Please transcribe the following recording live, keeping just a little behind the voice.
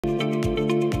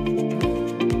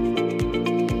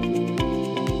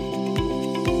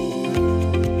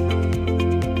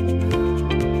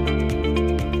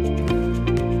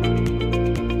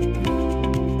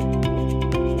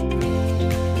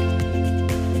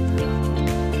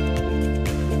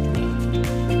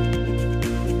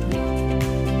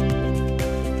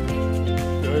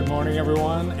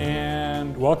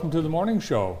welcome to the morning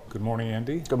show. Good morning,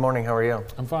 Andy. Good morning, how are you?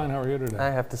 I'm fine, how are you today?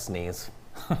 I have to sneeze.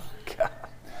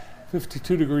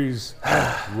 52 degrees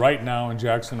right now in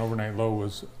Jackson. Overnight low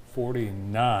was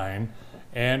 49,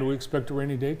 and we expect a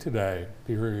rainy day today.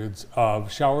 Periods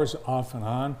of showers off and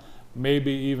on,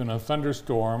 maybe even a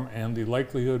thunderstorm, and the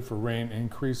likelihood for rain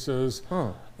increases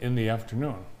in the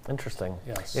afternoon. Interesting.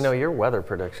 Yes. You know, your weather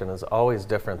prediction is always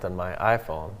different than my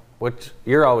iPhone, which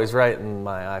you're always right and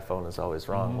my iPhone is always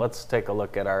wrong. Let's take a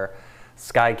look at our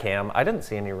Skycam. I didn't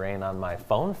see any rain on my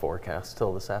phone forecast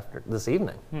till this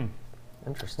evening.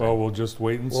 Interesting. Well, we'll just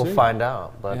wait and see. We'll find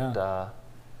out. But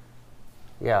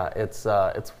yeah, it's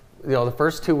you know, the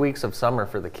first 2 weeks of summer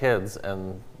for the kids,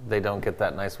 and they don't get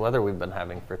that nice weather we've been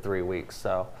having for 3 weeks.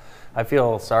 So I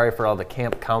feel sorry for all the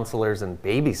camp counselors and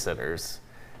babysitters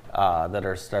that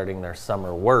are starting their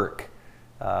summer work.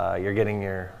 You're getting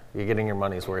your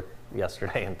money's worth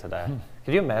yesterday and today.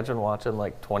 Could you imagine watching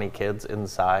like 20 kids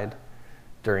inside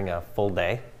during a full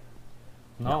day?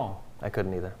 No. I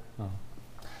couldn't either. No.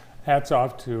 Hats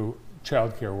off to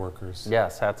child care workers.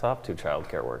 Yes, hats off to child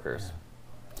care workers.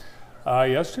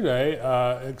 Yesterday,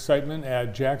 excitement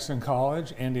at Jackson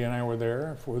College. Andy and I were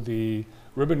there for the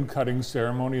ribbon cutting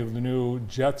ceremony of the new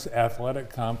Jets Athletic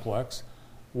Complex.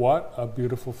 What a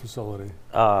beautiful facility.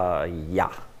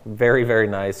 Yeah, very, very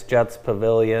nice. Jets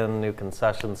Pavilion, new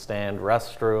concession stand,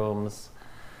 restrooms,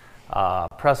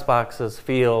 press boxes,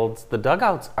 fields. The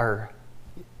dugouts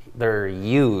they're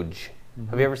huge.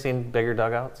 Have you ever seen bigger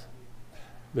dugouts?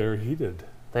 They're heated.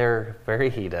 They're very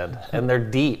heated, and they're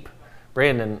deep.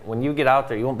 Brandon, when you get out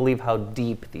there, you won't believe how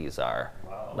deep these are.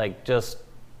 Wow. Like just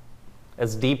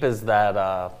as deep as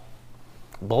that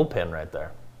bullpen right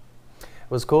there. It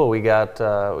was cool. We got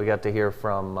to hear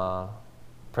from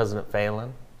President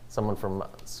Phelan, someone from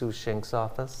Sue Shink's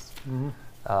office,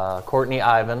 Courtney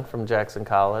Ivan from Jackson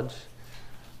College,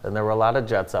 and there were a lot of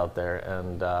Jets out there.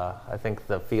 And I think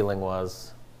the feeling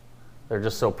was they're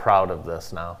just so proud of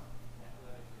this now.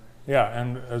 Yeah,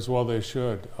 and as well they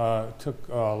should. It took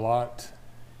a lot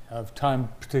of time,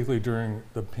 particularly during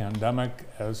the pandemic,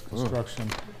 as construction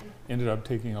ended up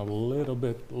taking a little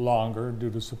bit longer due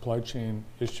to supply chain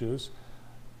issues.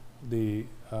 The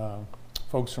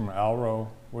folks from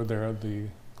Alro were there, the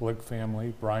Glick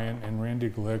family, Brian and Randy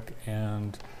Glick,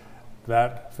 and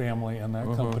that family and that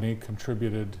company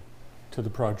contributed to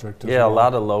the project as well. Yeah, a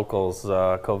lot of locals,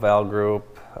 Koval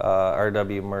Group,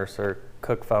 R.W. Mercer,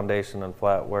 Cook Foundation and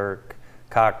Flat Work,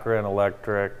 Cochran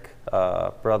Electric,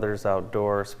 Brothers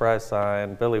Outdoor, Spry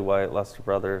Sign, Billy White, Lester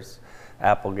Brothers,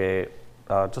 Applegate,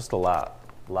 just a lot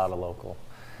of local.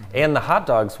 And the hot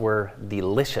dogs were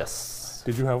delicious.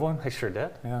 Did you have one? I sure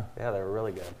did. Yeah. Yeah, they were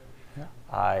really good.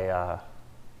 Yeah.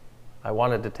 I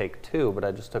wanted to take two, but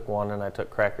I just took one, and I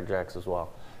took Cracker Jacks as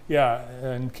well. Yeah,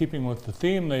 and keeping with the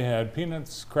theme, they had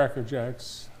peanuts, Cracker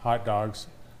Jacks, hot dogs,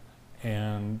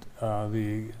 and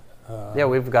yeah,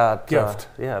 we've got gift.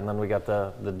 Yeah, and then we got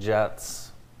the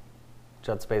Jets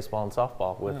baseball and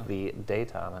softball with the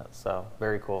date on it. So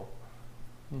very cool.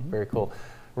 Very cool.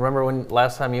 Remember when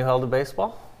last time you held a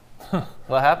baseball?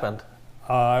 What happened?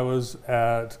 I was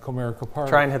at Comerica Park.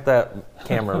 Try and hit that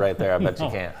camera right there. I bet you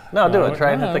can't. No, do it.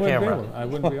 Try and hit the camera. I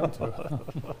wouldn't be able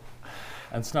to.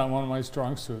 That's not one of my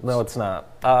strong suits. No, it's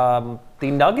not.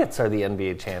 The Nuggets are the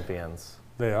NBA champions.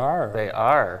 They are. They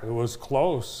are. It was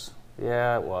close.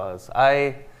 Yeah, it was.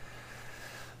 I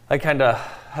kind of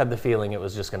had the feeling it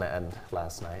was just going to end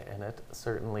last night, and it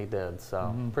certainly did.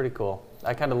 So pretty cool.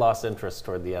 I kind of lost interest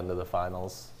toward the end of the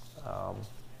finals.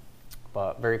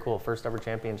 But very cool, first ever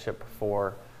championship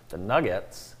for the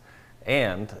Nuggets.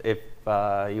 And if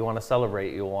you want to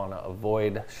celebrate, you want to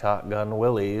avoid Shotgun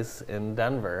Willie's in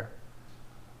Denver.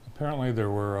 Apparently there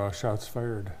were shots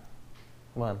fired.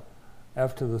 When?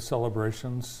 After the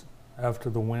celebrations, after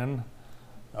the win,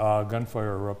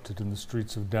 gunfire erupted in the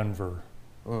streets of Denver.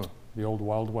 The old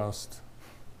Wild West,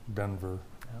 Denver.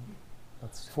 Yeah.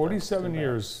 47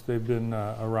 years they've been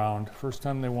around. First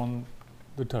time they won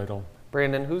the title.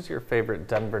 Brandon, who's your favorite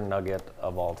Denver Nugget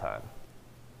of all time?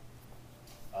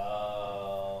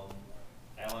 Allen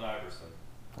Iverson.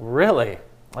 Really?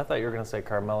 I thought you were going to say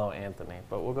Carmelo Anthony,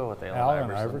 but we'll go with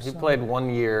Allen Iverson. He played 1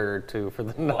 year or two for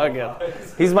the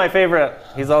Nuggets. He's my favorite.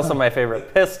 He's also my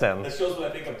favorite Piston. That shows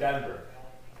what I think of Denver.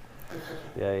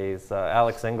 Yeah, he's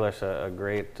Alex English, a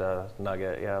great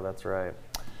Nugget. Yeah, that's right.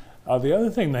 The other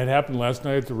thing that happened last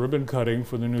night at the ribbon cutting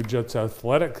for the new Jets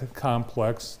Athletic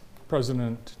Complex,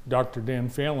 President Dr. Dan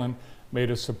Phelan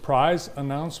made a surprise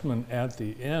announcement at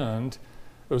the end.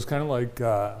 It was kind of like,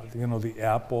 the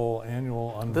Apple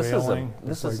annual unveiling.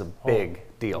 This is a big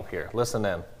deal here. Listen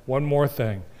in. One more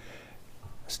thing.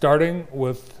 Starting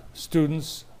with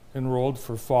students enrolled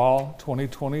for fall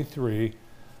 2023,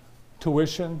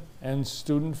 tuition and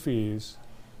student fees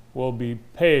will be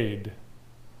paid,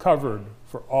 covered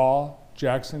for all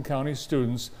Jackson County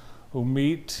students who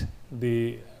meet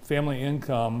the family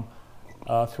income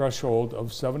threshold of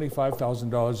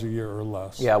 $75,000 a year or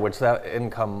less. Yeah, which that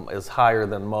income is higher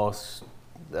than most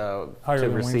Higher to than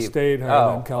Wayne receive. State,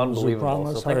 higher than Kalamazoo unbelievable.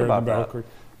 Promise, So think higher about than Battle that. Creek.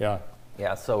 Yeah,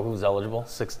 Yeah, so who's eligible?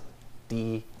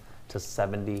 60 to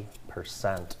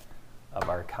 70% of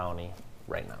our county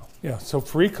right now. yeah. So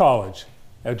free college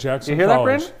at Jackson You hear that,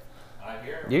 College. Brandon? I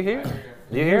hear. You hear?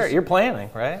 You hear it? You're planning,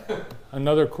 right?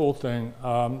 Another cool thing.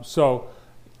 So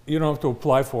you don't have to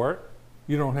apply for it.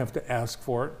 You don't have to ask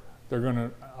for it. They're going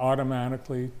to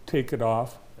automatically take it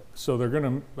off. So they're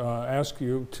going to ask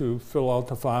you to fill out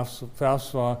the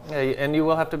FAFSA Yeah, and you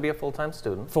will have to be a full-time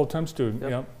student. full-time student. Yep.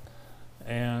 Yep.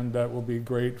 And that will be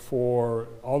great for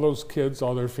all those kids,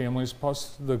 all their families,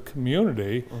 plus the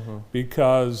community,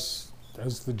 because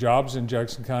as the jobs in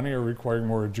Jackson County are requiring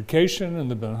more education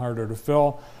and they've been harder to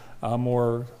fill,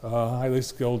 more highly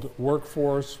skilled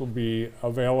workforce will be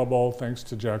available thanks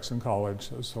to Jackson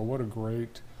College. So what a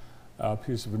great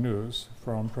piece of news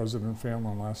from President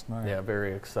Fanlon last night. Yeah,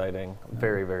 very exciting.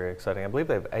 Very, very exciting. I believe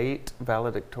they have 8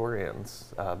 valedictorians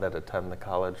that attend the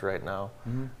college right now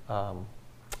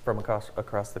from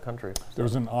across the country. There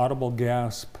was an audible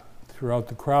gasp throughout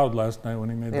the crowd last night when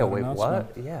he made Yeah, that wait,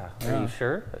 announcement. what? Yeah. Are Yeah. you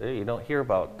sure? You don't hear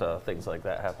about things like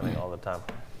that happening all the time.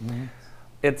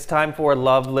 It's time for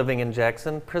Love Living in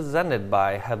Jackson, presented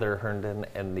by Heather Herndon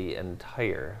and the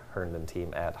entire Herndon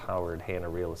team at Howard Hanna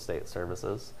Real Estate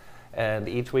Services. And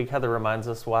each week, Heather reminds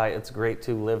us why it's great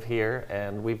to live here,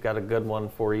 and we've got a good one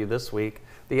for you this week,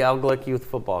 the Al Glick Youth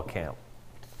Football Camp,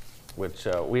 which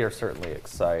we are certainly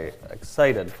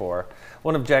excited for.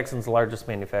 One of Jackson's largest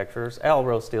manufacturers, Al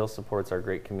Rowe Steel, supports our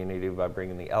great community by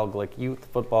bringing the Al Glick Youth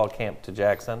Football Camp to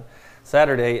Jackson.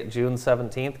 Saturday, June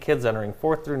 17th, kids entering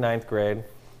 4th through 9th grade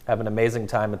have an amazing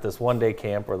time at this one-day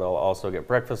camp where they'll also get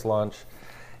breakfast, lunch,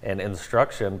 and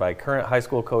instruction by current high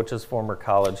school coaches, former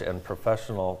college and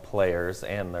professional players,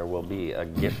 and there will be a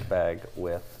gift bag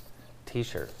with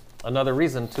t-shirt. Another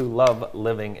reason to love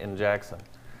living in Jackson.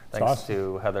 Thanks awesome.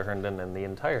 to Heather Herndon and the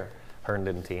entire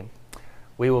Herndon team.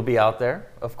 We will be out there,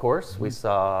 of course. We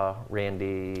saw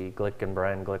Randy Glick and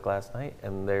Brian Glick last night,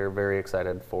 and they're very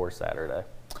excited for Saturday.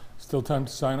 Still time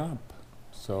to sign up.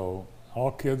 So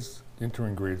all kids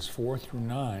entering grades 4 through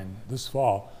 9 this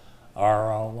fall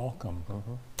are welcome.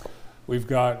 We've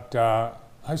got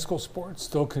high school sports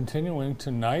still continuing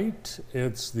tonight.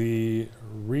 It's the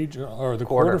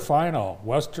quarterfinal,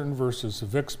 Western versus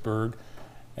Vicksburg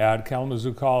at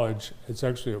Kalamazoo College. It's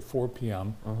actually at 4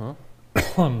 p.m.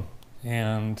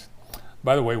 And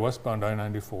by the way, westbound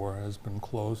I-94 has been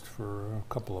closed for a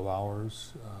couple of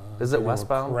hours. Is due it to a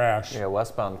westbound? Crash. Yeah,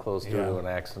 westbound closed due to Yeah. an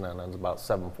accident. It was about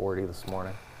 7:40 this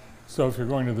morning. So if you're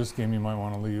going to this game, you might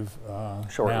want to leave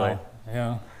Shortly. now.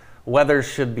 Yeah. Weather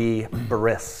should be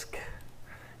brisk.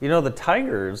 You know, the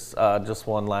Tigers just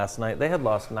won last night. They had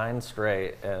lost 9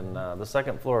 straight, and the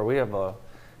second floor, we have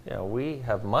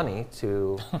money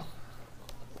to.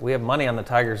 We have money on the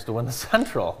Tigers to win the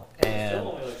Central, and Still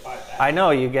only like 5 back. I know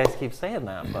you guys keep saying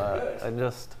that, but I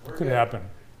just Could happen.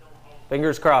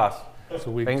 fingers crossed. It's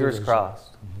a week Fingers division.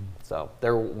 crossed. So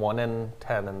they're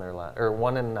 1-10 in their last, or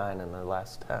 1-9 in their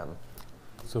last 10.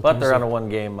 So But things they're on are- a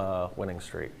 1-game winning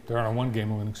streak. They're on a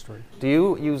one-game winning streak. Do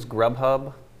you use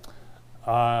Grubhub?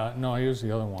 No, I use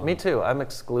the other one. Me too. I'm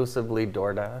exclusively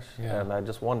DoorDash, Yeah. and I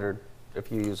just wondered if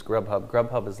you use Grubhub.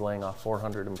 Grubhub is laying off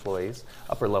 400 employees,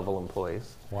 upper-level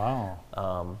employees. Wow.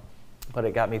 But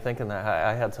it got me thinking that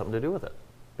I had something to do with it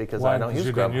because Why? I don't 'Cause use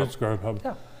you Grubhub. don't use Grubhub.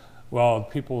 Yeah. Well,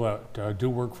 people that do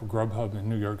work for Grubhub in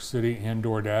New York City and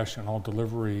DoorDash and all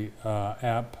delivery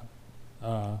app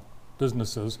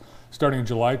businesses, starting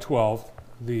July 12th,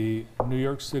 the New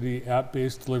York City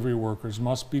app-based delivery workers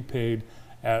must be paid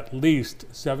at least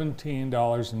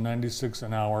 $17.96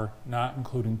 an hour, not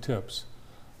including tips,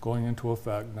 going into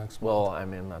effect next month. Well, I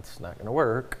mean, that's not going to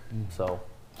work, so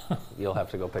you'll have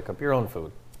to go pick up your own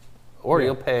food. Or Yeah.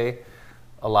 you'll pay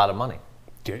a lot of money.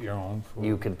 Get your own food.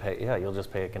 You could pay, yeah, you'll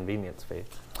just pay a convenience fee.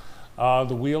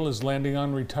 The wheel is landing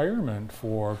on retirement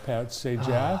for Pat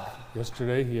Sajak.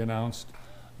 Yesterday, he announced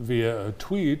via a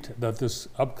tweet that this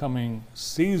upcoming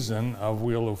season of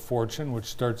Wheel of Fortune, which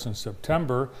starts in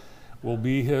September, will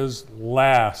be his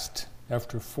last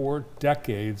after 4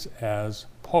 decades as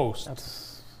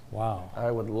host. Wow.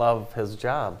 I would love his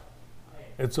job.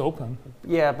 It's open.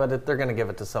 Yeah, but they're going to give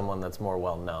it to someone that's more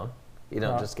well-known. You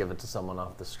don't Yeah. just give it to someone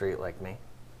off the street like me.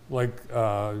 Like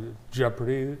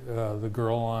Jeopardy, the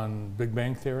girl on Big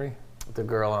Bang Theory. The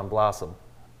girl on Blossom.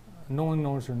 no one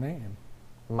knows her name.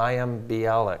 Mayim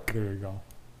Bialik. There you go.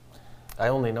 I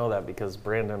only know that because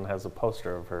Brandon has a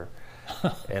poster of her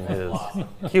in his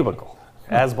cubicle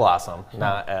as Blossom,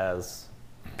 not as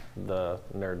the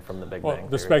nerd from the Big Well, Bang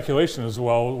the Theory. speculation is,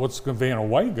 well, what's Vanna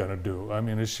White gonna do? I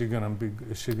mean, is she gonna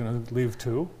leave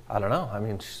too? I don't know. I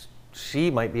mean, she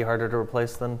might be harder to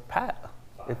replace than Pat,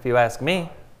 if you ask me.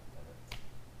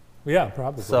 Yeah,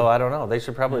 probably. So I don't know. They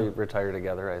should probably retire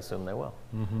together. I assume they will.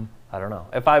 I don't know.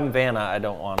 If I'm Vanna, I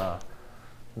don't want to.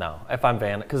 No. If I'm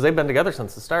Vanna, because they've been together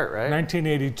since the start, right?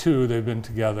 1982, they've been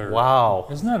together. Wow.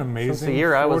 Isn't that amazing? Since the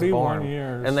year I was 41 born.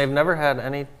 years. And they've never had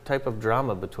any type of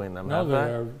drama between them, No, have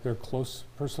they? they're close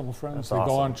personal friends. That's They go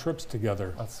awesome. on trips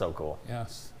together. That's so cool.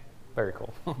 Yes. Very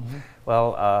cool.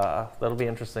 Well, that'll be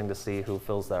interesting to see who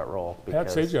fills that role. Pat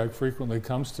Because, Sajak frequently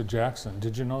comes to Jackson.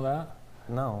 Did you know that?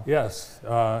 No. Yes.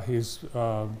 He's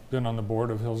been on the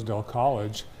board of Hillsdale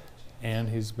College, and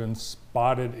he's been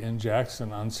spotted in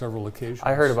Jackson on several occasions.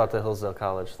 I heard about the Hillsdale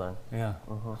College thing. Yeah.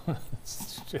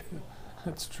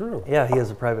 It's true. Yeah, he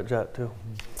has a private jet too.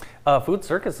 Food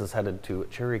Circus is headed to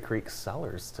Cherry Creek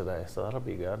Cellars today, so that'll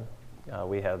be good.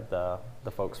 We had the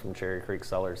folks from Cherry Creek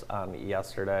Cellars on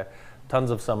yesterday.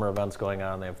 Tons of summer events going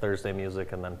on. They have Thursday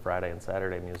music and then Friday and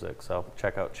Saturday music. So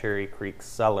check out Cherry Creek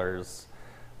Cellars.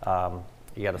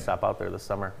 You got to stop out there this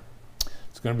summer.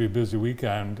 It's going to be a busy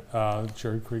weekend.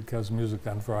 Cherry Creek has music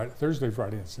on Thursday,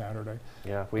 Friday, and Saturday.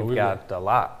 Yeah, we've we've got a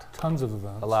lot. Tons of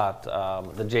events. A lot.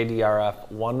 The JDRF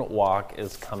One Walk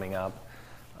is coming up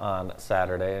on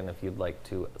Saturday, and if you'd like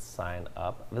to sign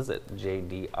up, visit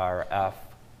JDRF1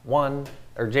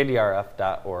 or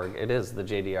JDRF.org. It is the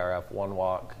JDRF One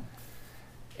Walk.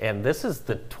 And this is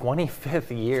the 25th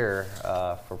year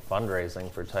for fundraising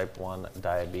for type 1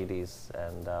 diabetes,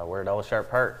 and we're at Ella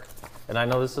Sharp Park. And I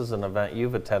know this is an event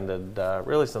you've attended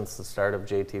really since the start of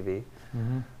JTV.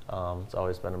 It's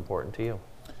always been important to you.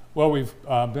 Well, we've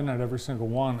been at every single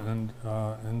one, and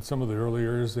in some of the early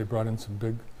years, they brought in some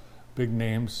big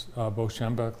names, Bo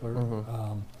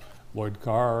Schembechler, Lloyd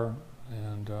Carr,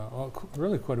 and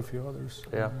really quite a few others.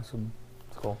 Yeah. Some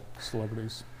Cool.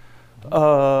 celebrities.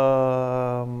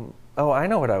 I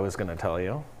know what I was going to tell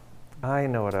you.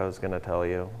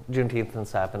 Juneteenth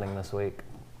is happening this week.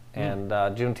 And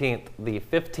Juneteenth, the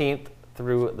 15th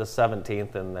through the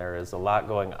 17th, and there is a lot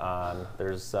going on.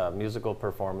 There's musical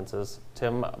performances.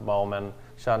 Tim Bowman,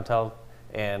 Chantel,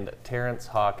 and Terrence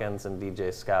Hawkins, and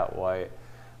DJ Scott White.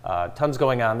 Tons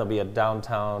going on. There'll be a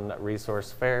downtown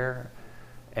resource fair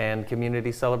and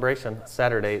community celebration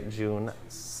Saturday, June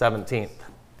 17th.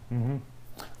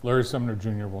 Larry Sumner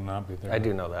Jr. will not be there. I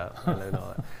do know that.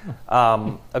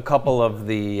 A couple of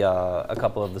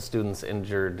the students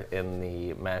injured in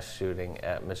the mass shooting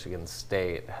at Michigan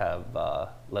State have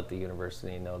let the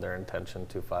university know their intention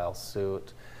to file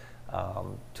suit.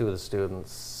 Two of the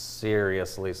students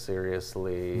seriously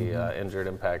injured,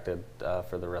 impacted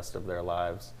for the rest of their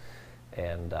lives,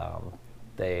 and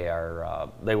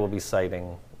they will be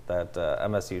citing that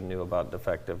MSU knew about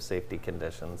defective safety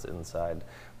conditions inside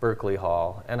Berkeley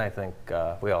Hall, and I think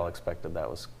we all expected that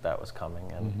was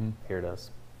coming, and here it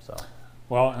is. So,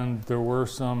 well, and there were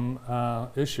some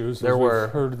issues There we've were.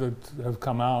 heard that have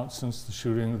come out since the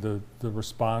shooting. The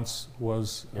response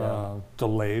was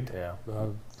delayed. yeah,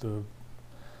 The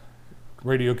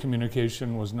radio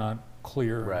communication was not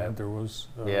clear. Right. And there was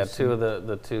yeah. some- Two of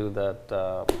the two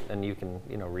that, and you can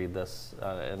read this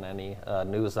in any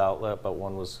news outlet, but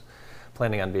one was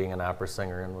planning on being an opera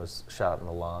singer and was shot in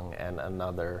the lung, and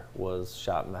another was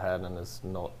shot in the head and is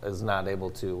not able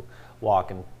to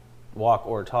walk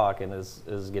or talk, and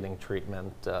is getting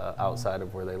treatment outside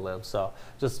of where they live. So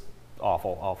just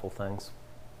awful things.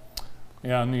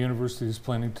 Yeah, and the university is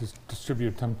planning to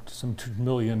distribute some $2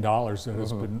 million that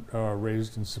has been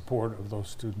raised in support of those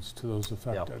students to those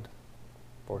affected.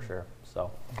 For sure.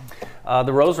 So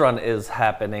the Rose Run is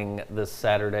happening this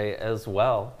Saturday as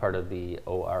well, part of the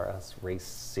ORS race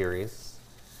series.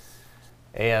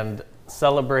 And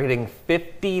celebrating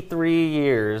 53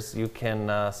 years, you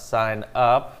can sign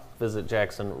up. Visit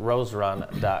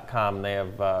JacksonRoseRun.com. They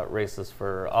have races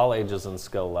for all ages and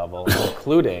skill level,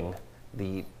 including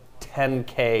the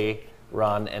 10K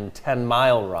run and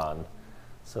 10-mile run.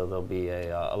 So there'll be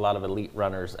a lot of elite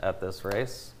runners at this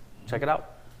race. Check it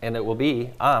out. And it will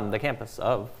be on the campus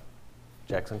of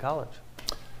Jackson College.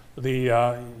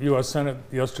 The U.S. Senate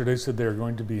yesterday said they're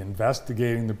going to be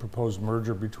investigating the proposed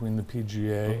merger between the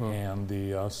PGA and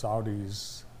the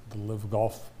Saudis, the Live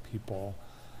Golf people.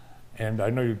 And I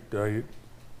know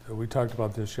we talked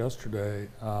about this yesterday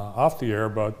off the air,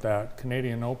 but that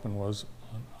Canadian Open was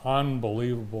an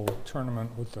unbelievable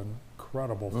tournament with an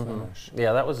incredible finish.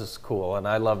 Yeah, that was just cool, and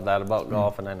I love that about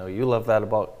golf, and I know you love that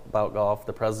about golf,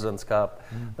 the President's Cup,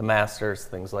 the Masters,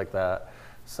 things like that.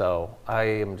 So I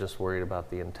am just worried about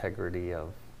the integrity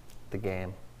of the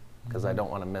game because I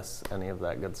don't want to miss any of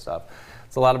that good stuff.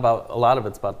 It's a lot of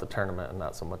it's about the tournament and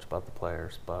not so much about the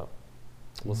players, but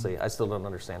we'll see. I still don't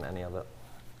understand any of it.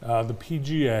 The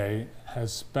PGA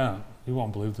has spent, you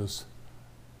won't believe this,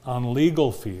 on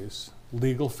legal fees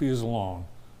alone,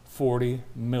 $40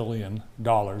 million in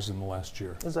the last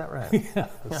year. Is that right?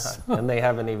 Yes. And they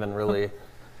haven't even really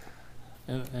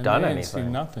And done they ain't anything.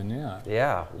 seen nothing yet.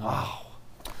 Yeah, wow.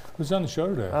 Who's on the show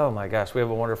today? Oh my gosh, we have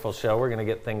a wonderful show. We're going to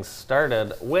get things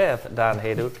started with Don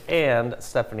Hayduk and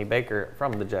Stephanie Baker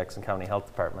from the Jackson County Health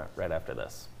Department right after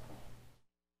this.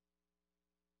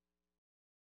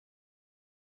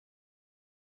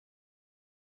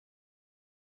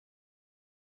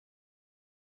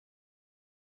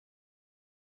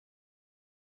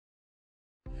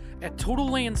 At Total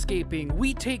Landscaping,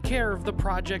 we take care of the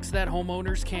projects that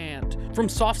homeowners can't. From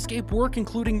softscape work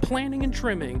including planting and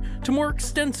trimming, to more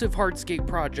extensive hardscape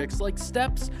projects like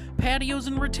steps, patios,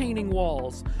 and retaining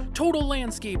walls, Total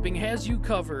Landscaping has you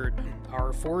covered.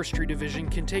 Our forestry division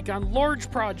can take on large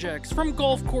projects from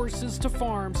golf courses to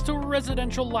farms to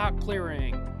residential lot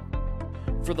clearing.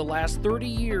 For the last 30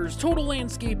 years, Total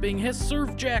Landscaping has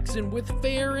served Jackson with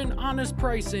fair and honest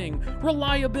pricing,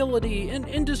 reliability, and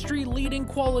industry-leading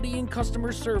quality and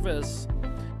customer service.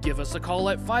 Give us a call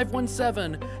at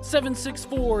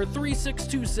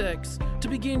 517-764-3626 to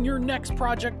begin your next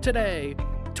project today.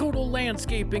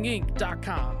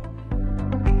 TotalLandscapingInc.com.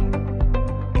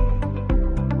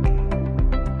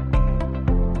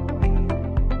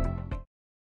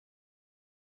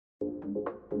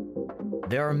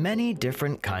 There are many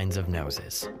different kinds of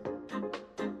noses.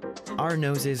 Our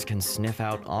noses can sniff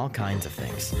out all kinds of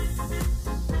things.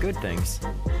 Good things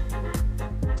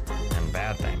and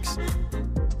bad things.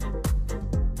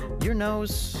 Your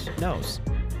nose knows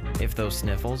if those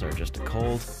sniffles are just a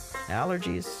cold,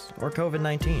 allergies, or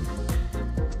COVID-19.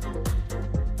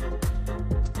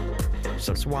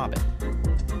 So swab it.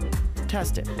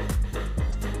 Test it.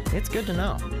 It's good to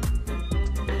know.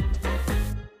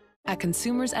 At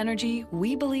Consumers Energy,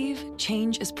 we believe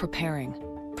change is preparing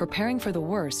for the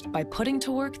worst by putting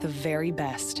to work the very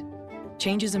best.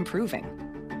 Change is improving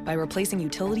by replacing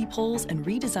utility poles and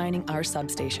redesigning our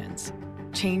substations.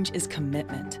 Change is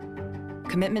commitment to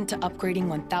upgrading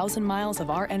 1,000 miles of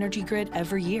our energy grid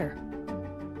every year.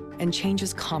 And change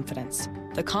is confidence,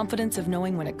 the confidence of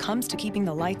knowing when it comes to keeping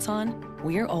the lights on,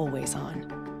 we're always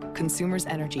on. Consumers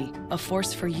Energy, a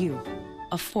force for you,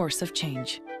 a force of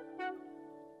change.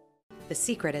 The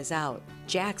secret is out.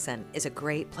 Jackson is a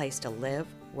great place to live,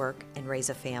 work, and raise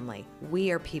a family.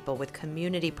 We are people with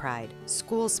community pride,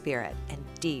 school spirit, and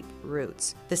deep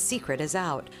roots. The secret is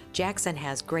out. Jackson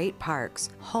has great parks,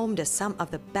 home to some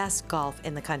of the best golf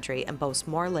in the country, and boasts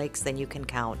more lakes than you can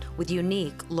count. With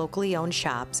unique, locally owned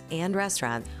shops and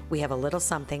restaurants, we have a little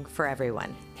something for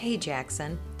everyone. Hey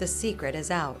Jackson, the secret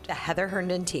is out. The Heather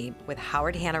Herndon team with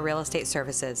Howard Hanna Real Estate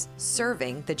Services,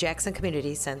 serving the Jackson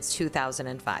community since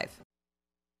 2005.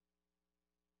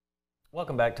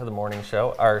 Welcome back to the morning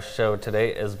show. Our show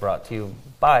today is brought to you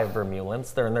by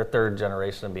Vermeulen's. They're in their third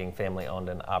generation of being family owned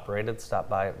and operated. Stop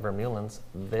by Vermeulen's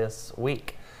this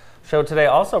week. Show today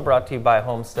also brought to you by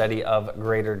Homesteady of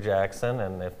Greater Jackson.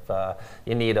 And if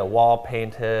you need a wall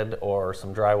painted or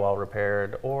some drywall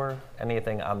repaired or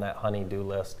anything on that honey-do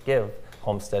list, give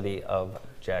Homesteady of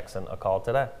Jackson a call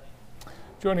today.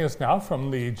 Joining us now from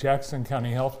the Jackson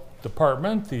County Health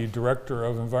Department, the Director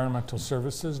of Environmental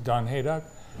Services, Don Hayduk,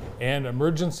 and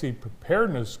Emergency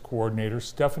Preparedness Coordinator,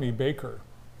 Stephanie Baker.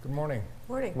 Good morning.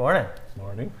 Morning. Morning.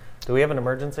 Morning. Do we have an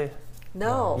emergency?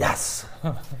 No. Yes.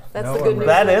 That's No the good news.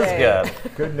 That of the is day.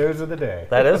 good. Good news of the day.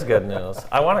 That is good news.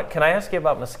 Can I ask you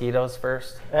about mosquitoes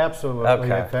first? Absolutely.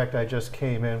 Okay. In fact, I just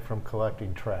came in from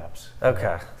collecting traps.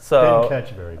 Okay. So Didn't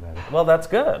catch very many. well, that's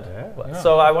good. Yeah.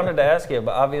 So I wanted to ask you,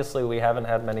 but obviously we haven't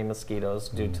had many mosquitoes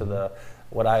due to the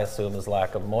what I assume is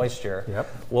lack of moisture.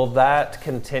 Yep. Will that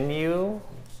continue,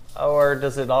 or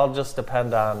does it all just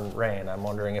depend on rain? I'm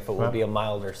wondering if it will be a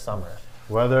milder summer.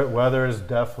 Weather is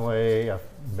definitely a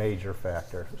major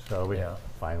factor. So we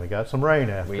finally got some rain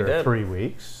We after did. 3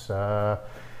 weeks.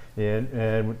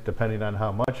 And depending on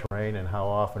how much rain and how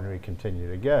often we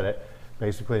continue to get it,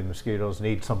 basically mosquitoes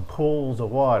need some pools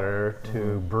of water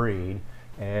to breed.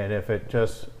 And if it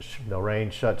just, the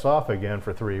rain shuts off again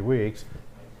for 3 weeks,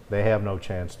 they have no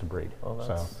chance to breed.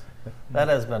 Well, that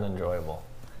has been enjoyable.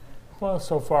 Well,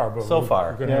 so far, but So we're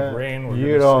far. going to have rain. We're You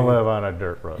gonna don't see- live on a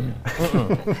dirt road.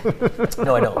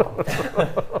 No, I don't.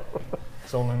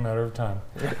 It's only a matter of time.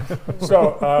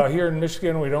 So here in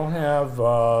Michigan, we don't have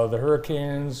the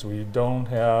hurricanes. We don't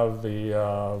have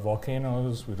the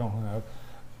volcanoes. We don't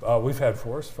have. We've had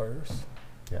forest fires.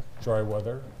 Yeah. Dry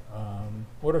weather.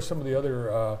 What are some of the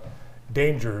other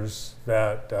dangers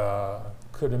that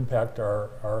could impact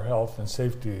our health and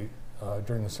safety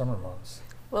during the summer months?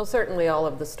 Well, certainly all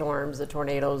of the storms, the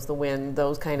tornadoes, the wind,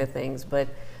 those kind of things. But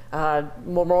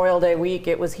Memorial Day week,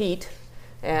 it was heat.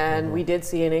 And we did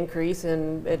see an increase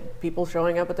in people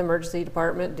showing up at the emergency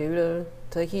department due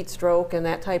to heat stroke and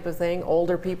that type of thing.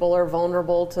 Older people are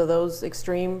vulnerable to those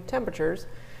extreme temperatures.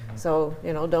 So,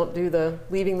 you know, don't do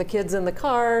leaving the kids in the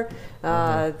car,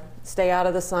 stay out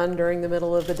of the sun during the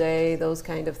middle of the day, those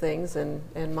kind of things,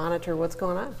 and monitor what's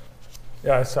going on.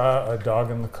 Yeah, I saw a dog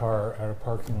in the car at a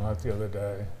parking lot the other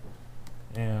day,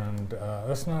 and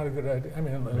that's not a good idea. I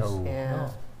mean, Yeah.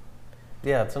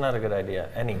 Yeah, it's not a good idea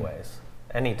anyways,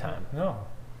 anytime, no,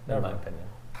 in never. my opinion.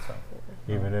 So.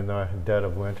 Even in the dead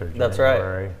of winter, That's right.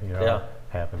 January, you know, Yeah.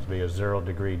 happens to be a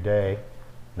 0-degree day,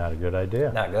 not a good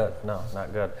idea. Not good. No,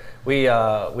 not good.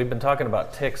 We've been talking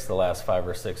about ticks the last 5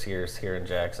 or 6 years here in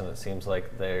Jackson. It seems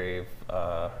like they've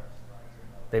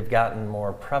gotten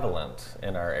more prevalent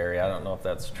in our area. I don't know if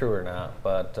that's true or not,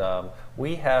 but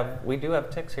we do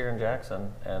have ticks here in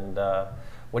Jackson. And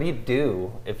what do you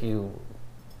do if you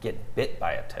get bit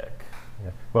by a tick? Yeah.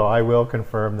 Well, I will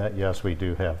confirm that yes, we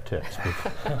do have ticks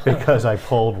because I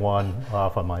pulled one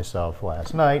off of myself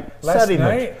last night, setting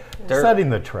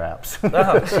the traps Oh,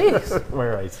 jeez.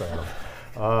 where I set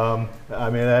them. I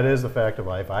mean, that is the fact of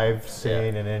life. I've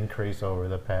seen an increase over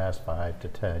the past 5 to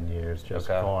 10 years just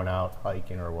going out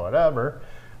hiking or whatever.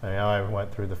 I mean, I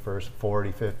went through the first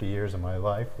 40, 50 years of my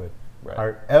life with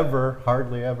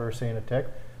hardly ever seen a tick.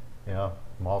 You know,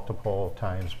 multiple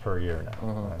times per year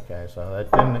now. Okay, so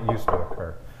that didn't used to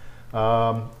occur.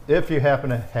 If you happen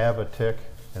to have a tick,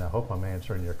 and I hope I'm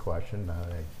answering your question,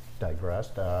 I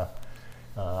digressed.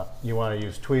 You want to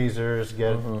use tweezers,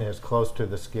 get as close to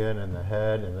the skin and the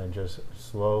head, and then just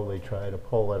slowly try to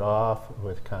pull it off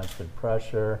with constant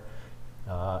pressure.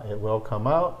 It will come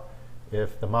out.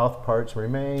 If the mouth parts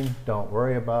remain, don't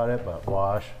worry about it, but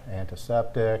wash,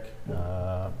 antiseptic,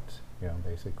 you know,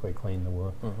 basically clean the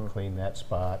wound, clean that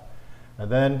spot. And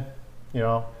then, you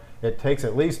know, it takes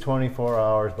at least 24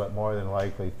 hours, but more than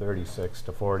likely 36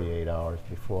 to 48 hours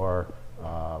before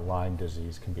Lyme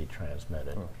disease can be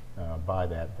transmitted by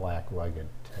that black-legged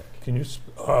tick. Can you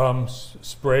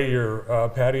spray your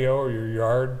patio or your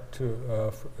yard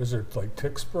is there like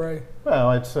tick spray?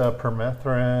 Well, it's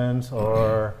permethrins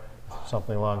or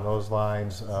something along those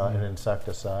lines, an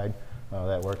insecticide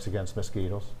that works against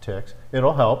mosquitoes, ticks.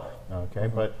 It'll help, okay,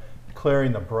 but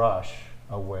clearing the brush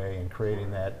away and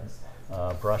creating that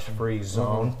brush-free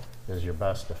zone is your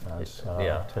best defense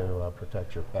to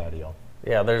protect your patio.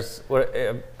 Yeah,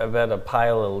 I bet a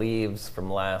pile of leaves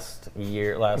from last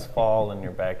fall in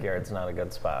your backyard's not a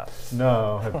good spot.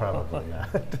 No, probably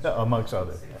not, amongst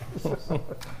other things.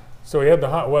 So we had the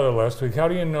hot weather last week. How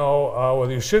do you know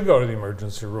whether you should go to the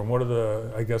emergency room? What are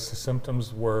the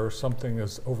symptoms where something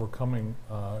is overcoming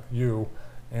you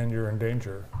and you're in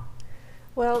danger?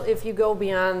 Well, if you go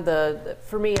beyond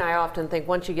for me, I often think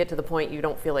once you get to the point you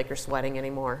don't feel like you're sweating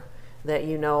anymore, that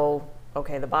you know,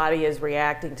 okay, the body is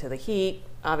reacting to the heat,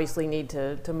 obviously need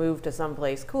to move to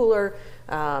someplace cooler.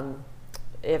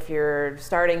 If you're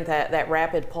starting that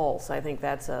rapid pulse, I think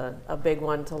that's a big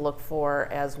one to look for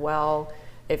as well.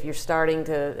 If you're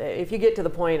if you get to the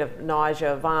point of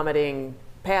nausea, vomiting,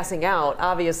 passing out,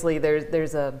 obviously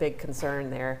there's a big concern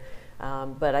there.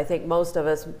 But I think most of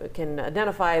us can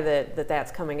identify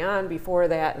that's coming on before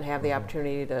that and have the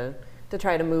opportunity to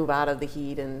try to move out of the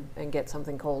heat and get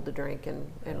something cold to drink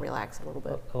and relax a little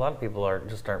bit. A lot of people aren't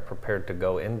prepared to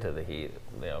go into the heat.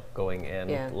 You know, going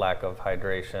in, lack of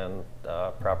hydration,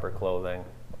 proper clothing,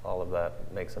 all of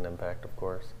that makes an impact, of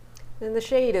course. And the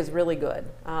shade is really good.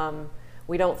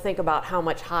 We don't think about how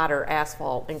much hotter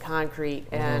asphalt and concrete,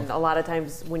 and a lot of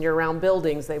times when you're around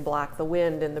buildings, they block the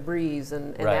wind and the breeze,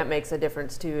 and that makes a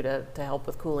difference too to help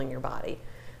with cooling your body.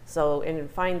 So, and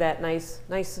find that nice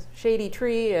shady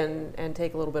tree and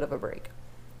take a little bit of a break.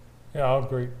 Yeah, all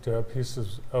great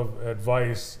pieces of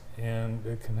advice, and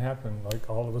it can happen like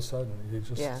all of a sudden. You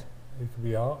could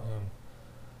be out and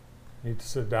need to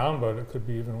sit down, but it could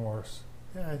be even worse.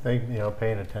 Yeah, I think, you know,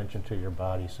 paying attention to your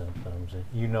body symptoms,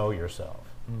 you know yourself.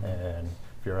 And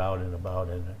if you're out and about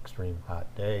in an extreme hot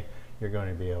day, you're going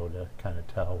to be able to kind of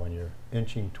tell when you're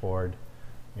inching toward,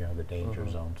 you know, the danger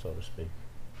zone, so to speak.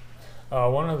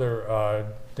 One other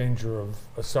danger of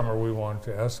a summer we wanted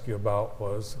to ask you about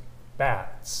was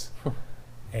bats.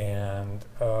 And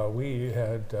we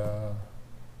had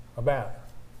a bat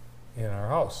in our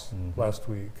house last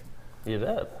week. You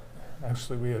did.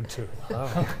 Actually, we had 2.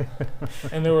 Oh.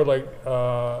 And they were like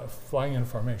flying in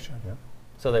formation. Yep.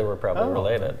 So they were probably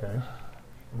related. Okay.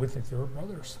 We think they were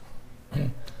brothers.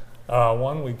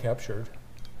 One we captured.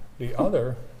 The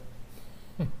other,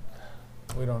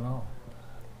 we don't know.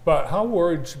 But how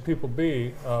worried should people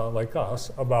be, like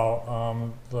us,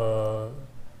 about the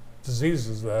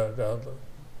diseases that,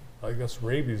 I guess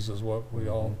rabies is what we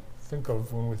all think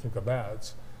of when we think of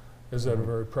bats. Is that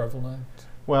very prevalent?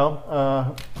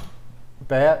 Well,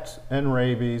 bats and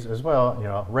rabies as well, you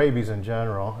know, rabies in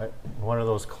general, one of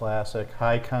those classic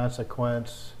high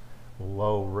consequence,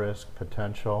 low risk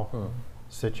potential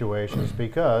situations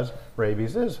because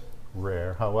rabies is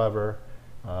rare. However,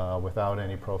 without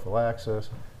any prophylaxis,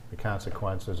 the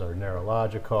consequences are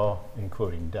neurological,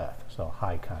 including death, so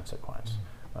high consequence.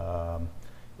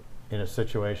 In a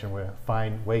situation where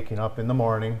waking up in the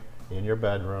morning in your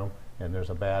bedroom and there's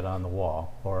a bat on the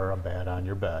wall or a bat on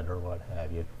your bed or what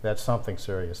have you, that's something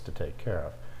serious to take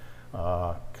care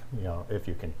of. You know, if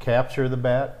you can capture the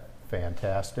bat,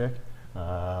 fantastic.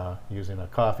 Using a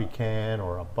coffee can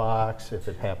or a box, if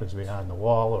it happens to be on the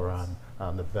wall or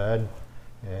on the bed,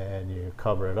 and you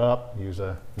cover it up, use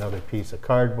another piece of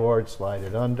cardboard, slide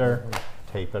it under,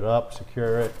 tape it up,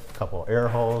 secure it, a couple air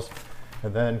holes,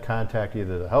 and then contact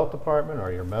either the health department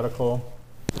or your medical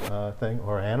thing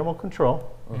or animal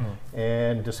control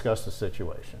and discuss the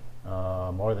situation.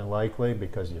 More than likely,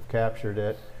 because you've captured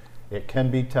it, it can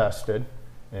be tested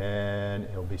and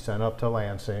it'll be sent up to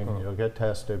Lansing. It'll get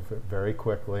tested very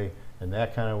quickly, and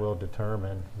that kind of will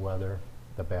determine whether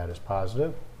the bat is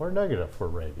positive or negative for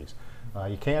rabies.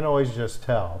 You can't always just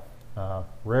tell.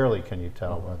 Rarely can you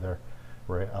tell whether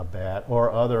a bat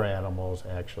or other animals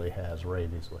actually has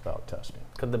rabies without testing.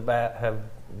 Could the bat have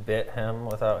bit him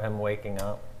without him waking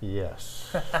up?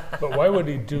 Yes. But why would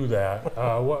he do that?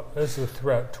 What is the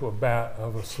threat to a bat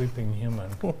of a sleeping human?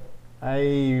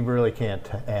 I really can't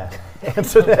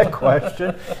answer that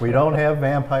question. We don't have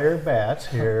vampire bats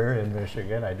here in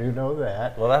Michigan. I do know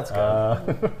that. Well, that's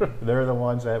good. They're the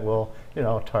ones that will, you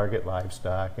know, target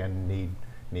livestock and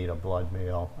need a blood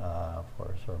meal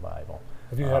for survival.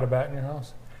 Have you had a bat in your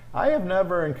house? I have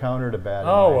never encountered a bat in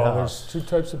my well, house. there's 2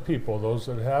 types of people, those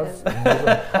that have and those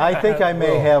that I think I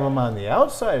may will. have them on the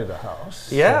outside of the house.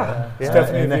 Yeah.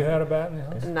 Stephanie, And have you had a bat in your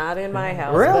house? Not in my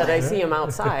house, Really? but I see them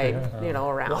outside, you know,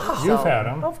 around. You've so- had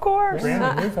them. Of course.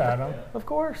 Brandon, you've had them. Of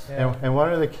course. And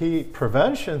one of the key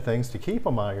prevention things to keep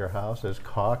them out of your house is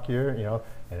caulk your, you know,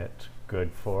 and it's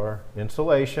good for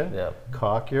insulation. Yep.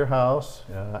 Caulk your house.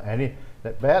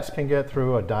 That bats can get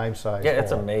through a dime-sized Yeah, it's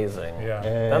hole. amazing. Yeah.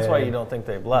 That's why you don't think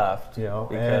they've left, You know,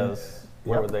 because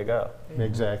where yep. would they go?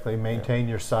 Exactly. Maintain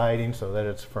your siding so that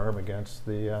it's firm against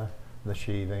the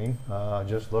sheathing.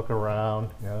 Just look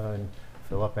around and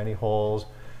fill up any holes.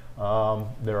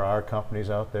 There are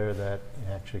companies out there that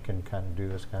actually can kind of do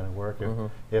this kind of work.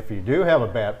 If you do have a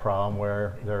bat problem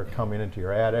where they're coming into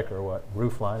your attic or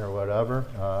roof line or whatever,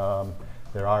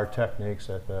 there are techniques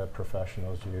that the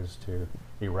professionals use to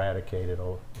eradicate it,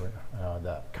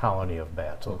 the colony of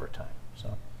bats over time.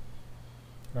 So,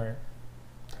 Right.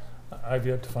 I've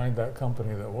yet to find that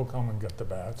company that will come and get the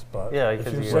bats, but Yeah, if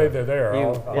 'cause you you- say they're there, you-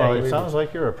 I'll yeah, well, believe it you. sounds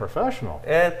like you're a professional.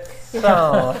 It's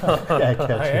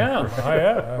I am.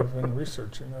 I've been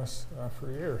researching this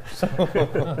for years.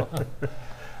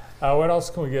 What else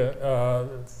can we get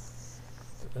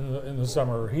in the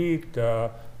summer heat?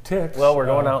 Ticks. Well, we're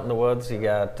going out in the woods. You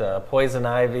got poison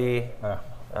ivy.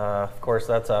 Of course,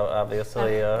 that's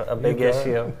obviously a big You got it.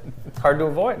 issue. Hard to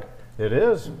avoid. It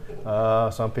is.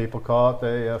 Some people call it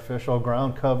the official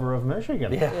ground cover of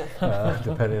Michigan,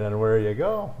 depending on where you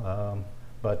go.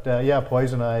 But yeah,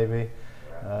 poison ivy.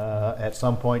 At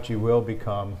some point, you will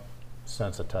become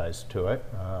sensitized to it.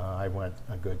 I went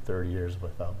a good 30 years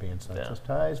without being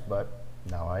sensitized, but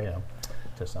now I am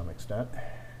to some extent.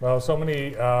 Well, so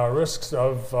many risks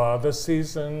of this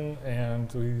season,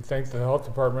 and we thank the health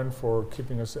department for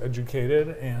keeping us educated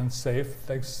and safe.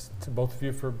 Thanks to both of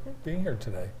you for being here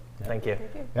today. Thank you.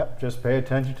 Yep, just pay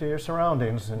attention to your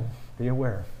surroundings and be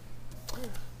aware.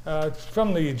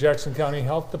 From the Jackson County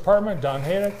Health Department, Don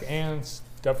Haydick and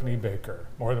Stephanie Baker.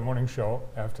 More of the morning show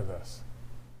after this.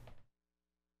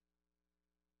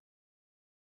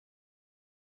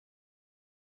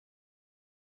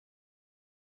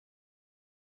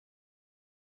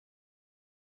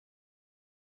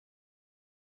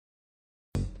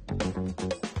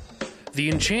 The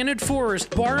Enchanted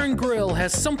Forest Bar and Grill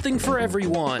has something for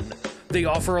everyone. They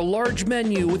offer a large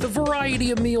menu with a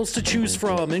variety of meals to choose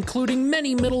from, including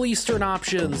many Middle Eastern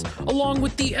options, along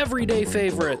with the everyday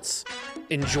favorites.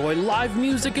 Enjoy live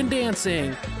music and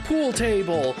dancing, pool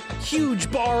table,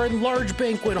 huge bar and large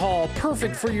banquet hall,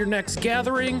 perfect for your next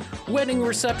gathering, wedding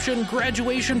reception,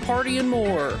 graduation party, and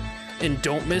more. And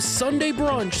don't miss Sunday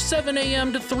brunch, 7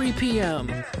 a.m. to 3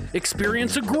 p.m.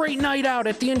 Experience a great night out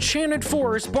at the Enchanted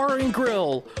Forest Bar and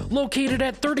Grill, located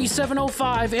at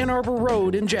 3705 Ann Arbor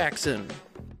Road in Jackson.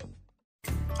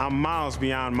 I'm miles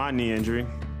beyond my knee injury.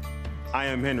 I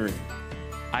am Henry.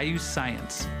 I use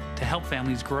science to help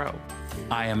families grow.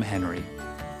 I am Henry.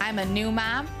 I'm a new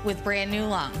mom with brand new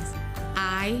lungs.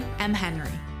 I am Henry.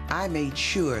 I made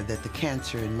sure that the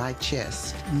cancer in my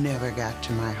chest never got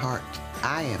to my heart.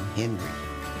 I am Henry.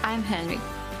 I'm Henry.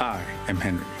 I am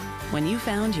Henry. When you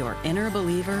found your inner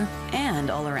believer and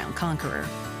all-around conqueror,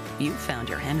 you found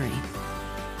your Henry.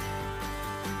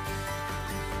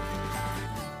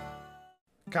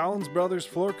 Collins Brothers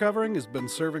Floor Covering has been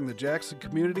serving the Jackson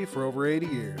community for over 80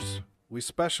 years. We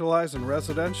specialize in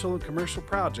residential and commercial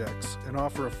projects and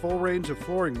offer a full range of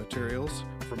flooring materials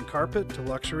from carpet to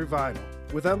luxury vinyl.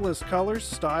 With endless colors,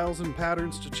 styles, and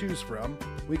patterns to choose from,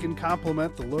 we can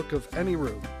complement the look of any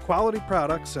room. Quality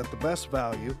products at the best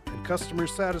value and customer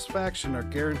satisfaction are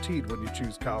guaranteed when you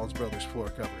choose Collins Brothers Floor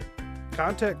Covering.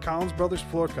 Contact Collins Brothers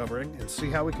Floor Covering and see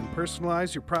how we can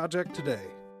personalize your project today.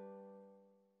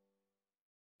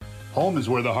 Home is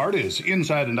where the heart is,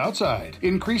 inside and outside.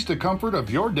 Increase the comfort of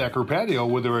your deck or patio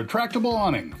with a retractable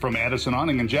awning from Addison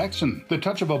Awning in Jackson. The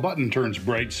touch of a button turns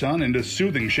bright sun into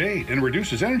soothing shade and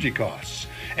reduces energy costs.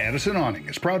 Addison Awning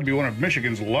is proud to be one of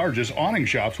Michigan's largest awning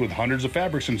shops with hundreds of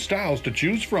fabrics and styles to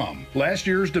choose from. Last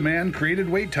year's demand created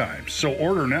wait times, so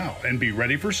order now and be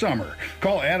ready for summer.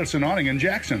 Call Addison Awning in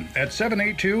Jackson at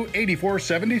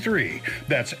 782-8473.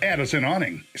 That's Addison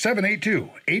Awning,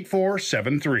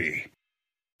 782-8473.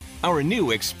 Our new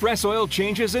Express Oil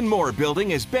Changes and More building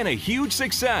has been a huge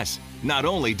success. Not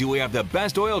only do we have the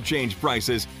best oil change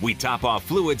prices, we top off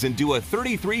fluids and do a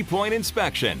 33-point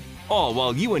inspection. All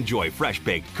while you enjoy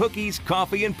fresh-baked cookies,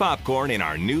 coffee, and popcorn in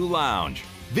our new lounge.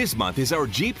 This month is our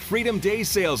Jeep Freedom Day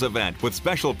sales event with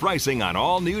special pricing on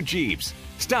all new Jeeps.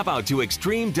 Stop out to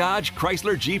Extreme Dodge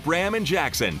Chrysler Jeep Ram in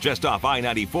Jackson, just off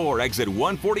I-94 exit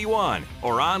 141,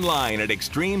 or online at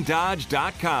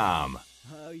extremedodge.com.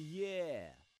 Oh, yeah.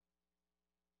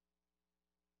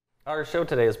 Our show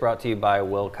today is brought to you by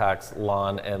Wilcox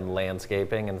Lawn and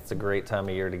Landscaping, and it's a great time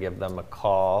of year to give them a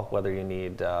call, whether you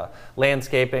need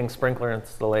landscaping, sprinkler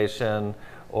installation,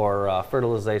 or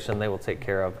fertilization. They will take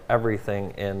care of everything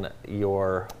in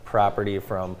your property,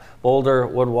 from boulder,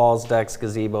 wood walls, decks,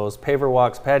 gazebos, paver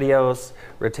walks, patios,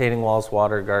 retaining walls,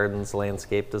 water gardens,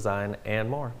 landscape design, and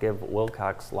more. Give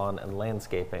Wilcox Lawn and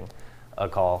Landscaping a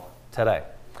call today.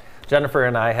 Jennifer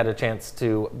and I had a chance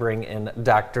to bring in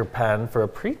Dr. Penn for a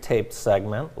pre-taped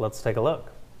segment. Let's take a look.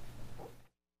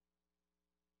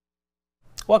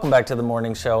 Welcome back to the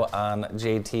morning show on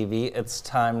JTV. It's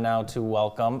time now to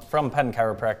welcome, from Penn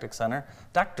Chiropractic Center,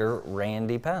 Dr.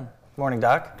 Randy Penn. Morning,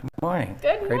 Doc. Good morning.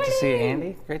 Good morning. Great to see you,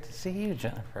 Andy. Great to see you,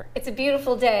 Jennifer. It's a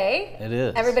beautiful day. It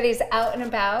is. Everybody's out and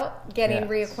about, getting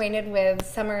Yes. reacquainted with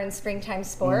summer and springtime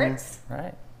sports.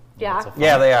 Right. Yeah.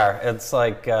 Yeah, they are. It's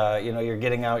like, you're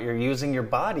getting out, you're using your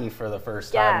body for the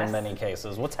first time in many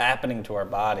cases. What's happening to our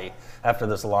body after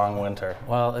this long winter?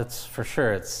 Well, it's for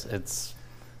sure. It's.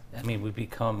 I mean, we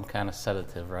become kind of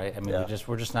sedative, right? I mean,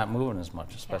 we're just not moving as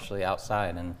much, especially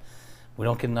outside, and we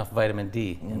don't get enough vitamin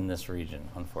D in this region,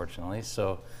 unfortunately.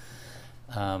 So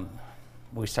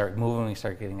we start moving, we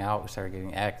start getting out, we start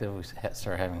getting active, we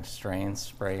start having strains,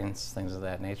 sprains, things of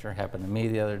that nature. Happened to me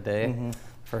the other day,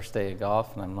 first day of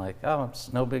golf, and I'm like, oh,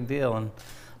 it's no big deal. And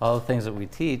all the things that we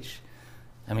teach,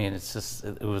 I mean, it's just,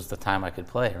 it was the time I could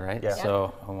play, right? Yeah.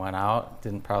 So I went out,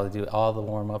 didn't probably do all the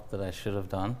warm-up that I should have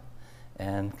done,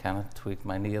 and kind of tweaked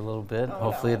my knee a little bit.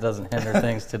 Hopefully it doesn't hinder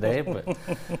things today, but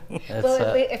it's,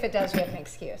 Well, if it does, you have an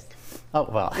excuse. oh,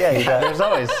 well, Yeah, you got- there's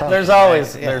always something. There's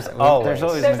always, right? there's Yeah. always, There's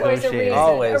always There's always a negotiating. reason.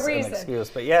 always A an reason. excuse.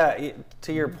 But yeah,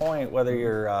 to your point, whether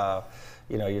you're,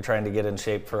 you're trying to get in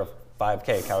shape for a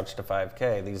 5K, couch to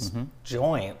 5K, these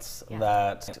joints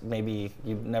that maybe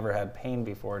you've never had pain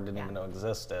before, didn't even know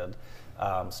existed,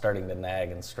 starting to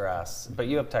nag and stress. But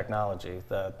you have technology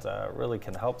that really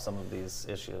can help some of these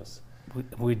issues.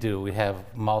 We do. We have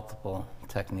multiple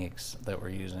techniques that we're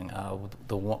using.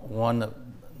 The one that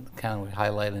kind of we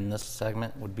highlight in this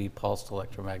segment would be pulsed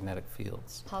electromagnetic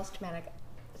fields. Pulsed traumatic.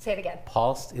 Say it again.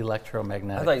 Pulsed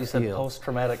electromagnetic I thought you said fields.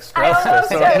 post-traumatic stress I almost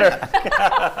disorder.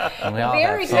 And we all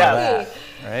Very have some of tricky.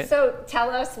 that, right? So tell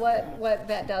us what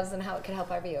that does and how it can help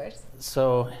our viewers.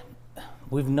 So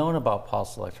we've known about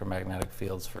pulsed electromagnetic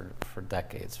fields for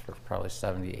decades, for probably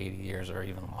 70, 80 years or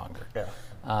even longer.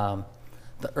 Yeah.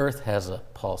 the Earth has a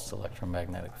pulsed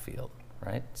electromagnetic field,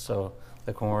 right? So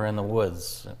like when we're in the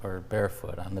woods or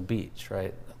barefoot on the beach,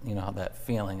 right? You know, that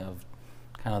feeling of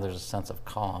kind of there's a sense of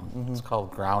calm. It's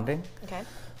called grounding. Okay.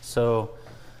 So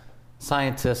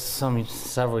scientists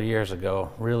several years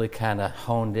ago really kind of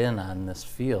honed in on this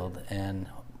field and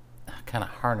kind of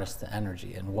harnessed the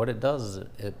energy. And what it does is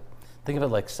it think of it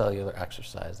like cellular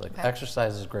exercise. Like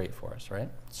exercise is great for us, right?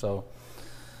 So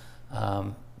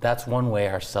that's one way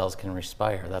our cells can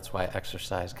respire. That's why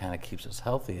exercise kind of keeps us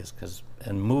healthy, is because,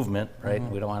 and movement, right?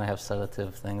 We don't want to have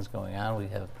sedative things going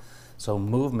on. So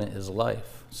movement is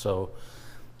life. So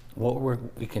what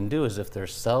we can do is, if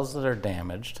there's cells that are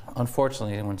damaged,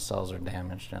 unfortunately when cells are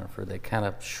damaged, Jennifer, they kind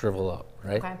of shrivel up,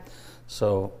 right? Okay.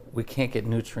 So we can't get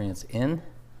nutrients in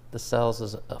the cells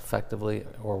as effectively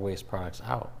or waste products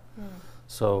out.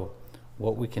 So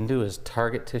what we can do is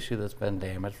target tissue that's been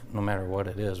damaged, no matter what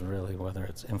it is really, whether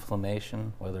it's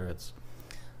inflammation, whether it's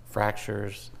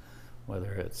fractures,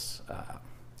 whether it's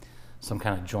some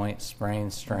kind of joint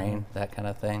sprain, strain, that kind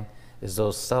of thing, is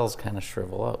those cells kind of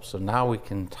shrivel up. So now we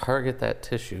can target that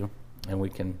tissue and we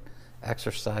can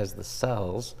exercise the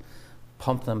cells,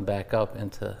 pump them back up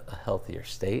into a healthier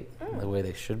state, the way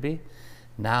they should be.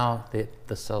 Now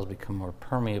the cells become more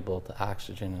permeable to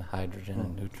oxygen and hydrogen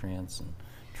and nutrients and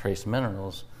trace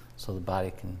minerals, so the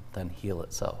body can then heal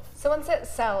itself. So once that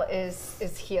cell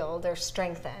is healed or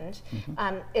strengthened,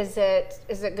 is it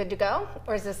good to go,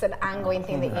 or is this an ongoing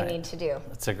thing that you need to do?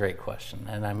 That's a great question,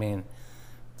 and I mean,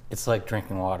 it's like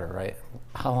drinking water, right?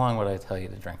 How long would I tell you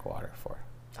to drink water for?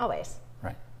 Always.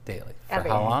 Right, daily. Every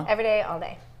for how day. long? Every day, all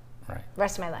day. Right.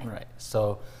 Rest of my life. Right.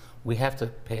 So we have to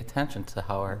pay attention to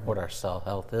how what our cell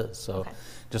health is. So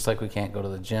just like we can't go to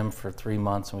the gym for 3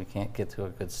 months and we can't get to a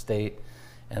good state,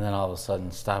 and then all of a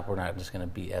sudden stop, we're not just going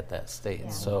to be at that state. Yeah.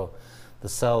 So the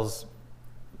cells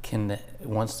can,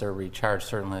 once they're recharged,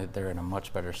 certainly they're in a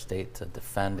much better state to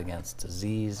defend against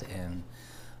disease and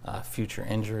future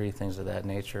injury, things of that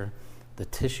nature. The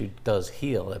tissue does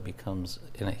heal, it becomes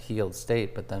in a healed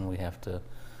state, but then we have to,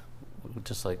 we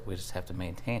just have to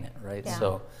maintain it, right? Yeah.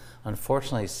 So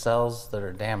unfortunately, cells that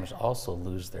are damaged also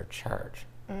lose their charge.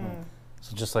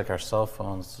 So just like our cell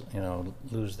phones,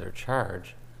 lose their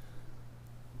charge,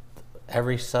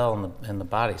 every cell in the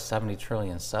body, 70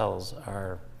 trillion cells,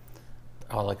 are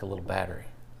like a little battery.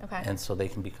 Okay. And so they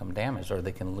can become damaged, or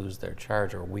they can lose their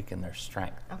charge or weaken their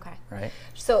strength. Okay. Right?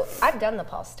 So I've done the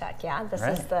pulse tech, yeah? This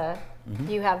Right. is the,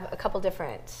 you have a couple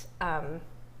different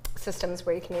systems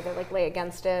where you can either like lay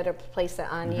against it or place it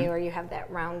on you, or you have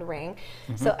that round ring.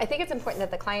 So I think it's important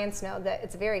that the clients know that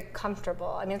it's very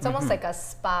comfortable. I mean, it's almost like a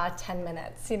spa 10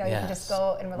 minutes. You can just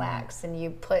go and relax, and you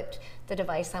put the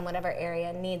device on whatever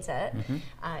area needs it.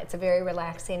 It's a very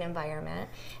relaxing environment,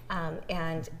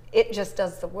 and it just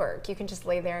does the work. You can just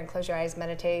lay there and close your eyes,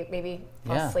 meditate, maybe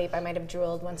fall asleep. I might have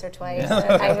drooled once or twice.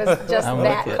 I was just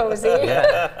that cozy.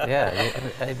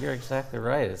 You're exactly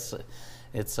right.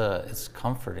 It's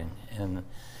comforting, and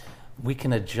we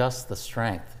can adjust the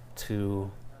strength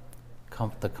to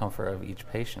the comfort of each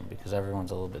patient, because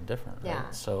everyone's a little bit different, right? Yeah.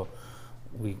 So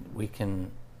we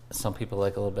can, some people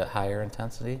like a little bit higher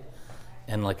intensity,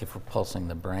 and like if we're pulsing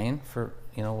the brain for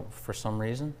some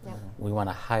reason, we want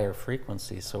a higher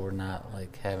frequency, so we're not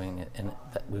like having it, and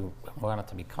we want it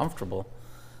to be comfortable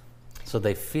so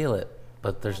they feel it,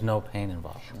 but there's no pain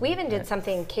involved. We even did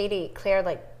something, Claire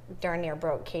like darn near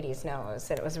broke Katie's nose,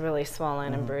 and it was really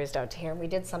swollen and bruised out to here. We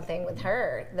did something with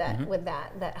her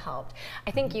that helped.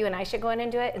 I think you and I should go in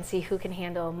and do it and see who can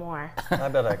handle more. I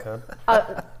bet I could.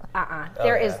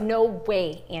 There is no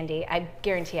way, Andy. I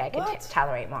guarantee I could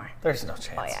tolerate more. There's no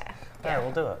chance. Oh yeah. All right,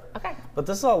 we'll do it. Okay. But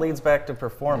this all leads back to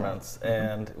performance,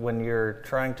 and when you're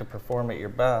trying to perform at your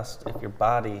best, if your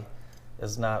body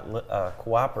is not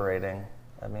cooperating,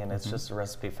 I mean, it's just a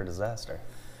recipe for disaster.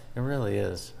 It really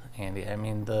is, Andy. I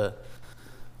mean, the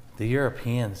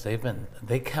Europeans,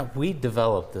 we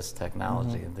developed this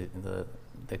technology.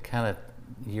 The kind of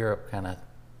Europe kind of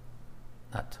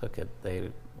not took it.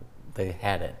 They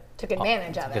had it. Took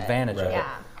advantage of it. Took advantage of it.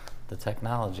 Yeah. The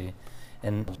technology,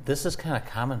 and this is kind of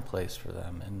commonplace for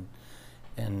them. And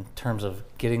in terms of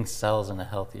getting cells in a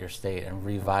healthier state and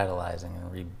revitalizing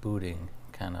and rebooting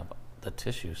kind of the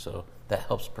tissue, so that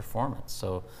helps performance.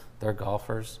 So they're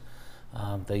golfers.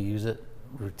 They use it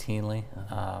routinely.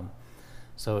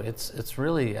 So it's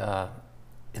really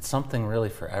it's something really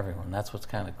for everyone. That's what's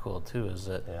kind of cool too, is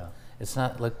that it's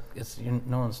not like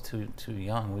no one's too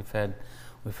young. We've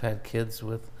had kids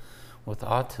with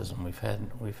autism.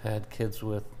 We've had kids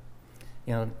with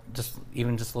just a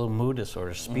little mood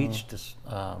disorder, speech,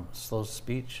 slow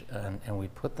speech, and we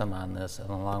put them on this, and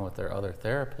along with their other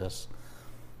therapists,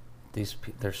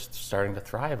 they're starting to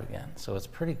thrive again. So it's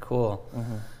pretty cool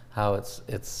how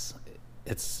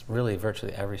it's really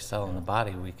virtually every cell in the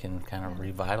body we can kind of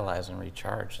revitalize and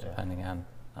recharge depending on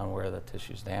where the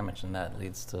tissue's damaged, and that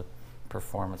leads to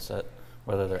performance at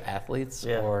whether they're athletes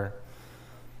or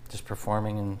just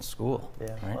performing in school.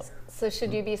 Right? So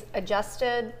should you be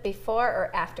adjusted before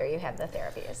or after you have the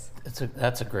therapies?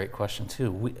 That's a great question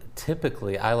too.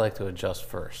 Typically, I like to adjust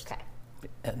first. Okay.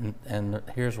 And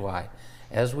here's why.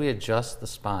 As we adjust the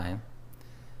spine,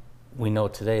 we know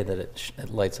today that it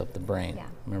lights up the brain. Yeah.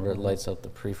 Remember, it lights up the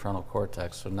prefrontal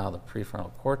cortex. So now the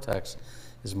prefrontal cortex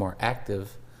is more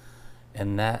active,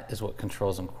 and that is what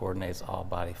controls and coordinates all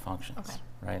body functions,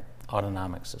 right?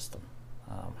 Autonomic system,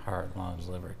 heart, lungs,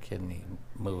 liver, kidney,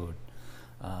 mood,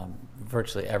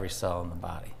 virtually every cell in the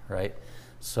body, right?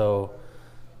 So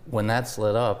when that's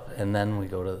lit up and then we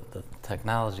go to the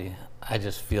technology, I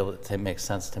just feel it makes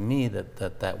sense to me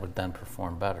that would then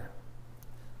perform better.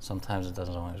 Sometimes it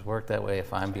doesn't always work that way.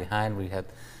 If I'm behind,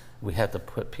 we have to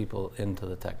put people into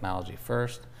the technology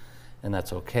first, and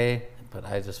that's okay. But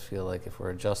I just feel like if we're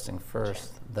adjusting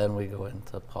first, then we go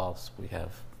into pulse, we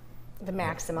have the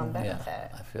maximum benefit.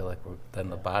 Yeah, I feel like then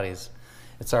the body's,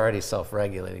 it's already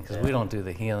self-regulating because we don't do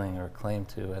the healing or claim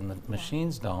to, and the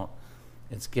machines don't.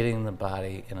 It's getting the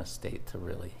body in a state to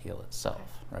really heal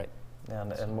itself, right? Yeah,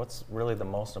 and what's really the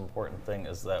most important thing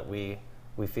is that we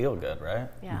feel good, right?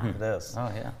 Yeah. It is.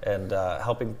 Oh, yeah. And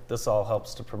this all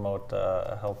helps to promote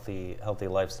a healthy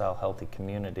lifestyle, healthy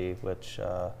community, which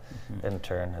in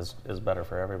turn is better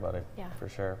for everybody. Yeah. For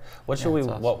sure. What should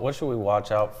what should we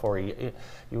watch out for? You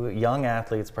young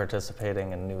athletes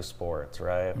participating in new sports,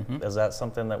 right? Is that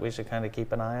something that we should kind of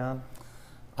keep an eye on?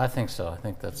 I think so. I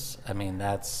think that's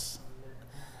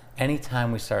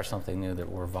anytime we start something new that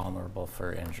we're vulnerable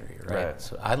for injury, right?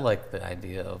 So I like the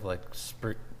idea of like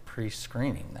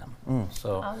pre-screening them.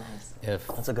 So nice.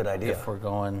 That's a good idea. If we're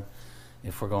going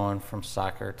from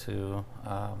soccer to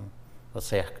let's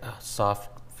say a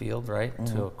soft field, right,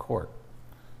 to a court.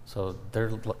 So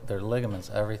their ligaments,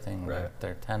 everything,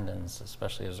 their tendons,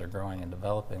 especially as they're growing and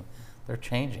developing, they're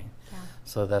changing. Yeah.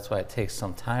 So that's why it takes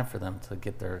some time for them to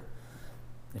get their.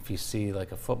 If you see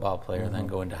like a football player then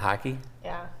go into hockey,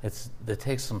 it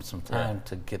takes them some time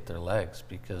to get their legs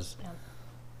because.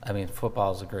 I mean,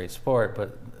 football is a great sport,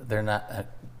 but they're not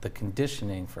the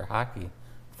conditioning for hockey.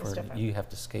 You have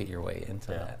to skate your way into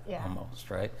that almost,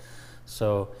 right?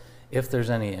 So, if there's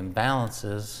any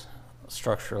imbalances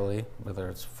structurally, whether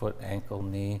it's foot, ankle,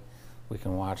 knee, we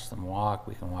can watch them walk,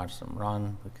 we can watch them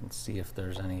run, we can see if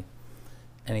there's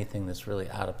anything that's really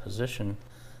out of position.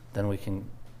 Then we can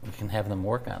have them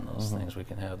work on those things. We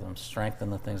can have them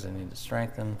strengthen the things they need to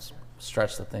strengthen,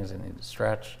 stretch the things they need to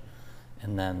stretch.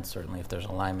 And then certainly if there's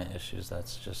alignment issues,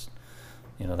 that's just,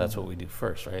 that's what we do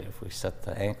first, right? If we set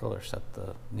the ankle or set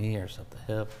the knee or set the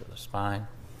hip or the spine,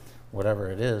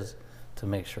 whatever it is, to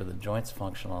make sure the joint's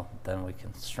functional, then we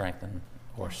can strengthen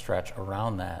or stretch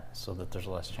around that so that there's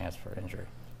less chance for injury.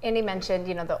 Andy mentioned,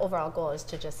 the overall goal is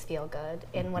to just feel good.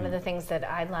 And one of the things that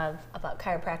I love about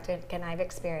chiropractic, and I've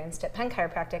experienced at Penn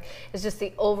Chiropractic, is just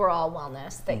the overall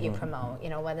wellness that you promote.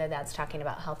 Whether that's talking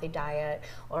about healthy diet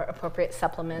or appropriate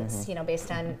supplements,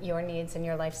 based on your needs and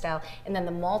your lifestyle. And then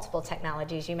the multiple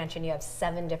technologies. You mentioned you have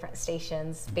 7 different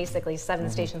stations, basically 7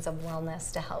 stations of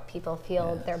wellness to help people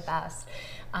feel their best.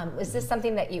 Is this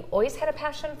something that you always had a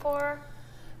passion for?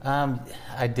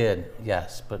 I did,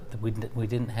 yes, but we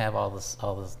didn't have all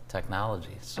this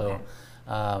technology. So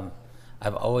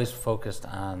I've always focused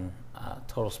on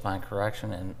total spine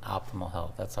correction and optimal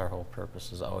health. That's our whole purpose.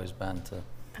 Has always been to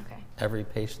every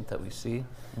patient that we see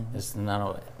is to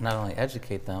not only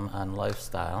educate them on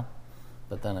lifestyle,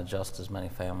 but then adjust as many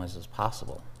families as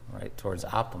possible, right, towards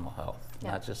optimal health,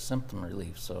 not just symptom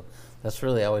relief. So that's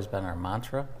really always been our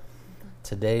mantra.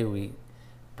 Today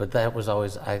But that was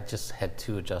always, I just had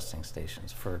 2 adjusting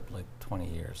stations for like 20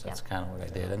 years. That's kind of what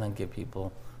I did. And then give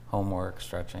people homework,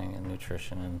 stretching, and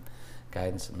nutrition and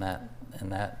guidance in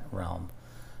that realm.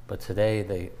 But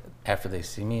today, after they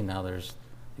see me, now there's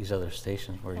these other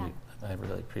stations where I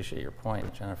really appreciate your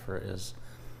point, Jennifer, is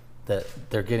that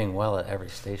they're getting well at every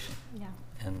station. Yeah.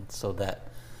 And so that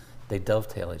they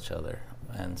dovetail each other.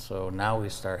 And so now we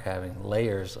start having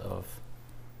layers of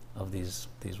these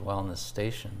wellness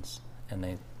stations.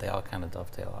 And they all kind of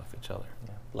dovetail off each other.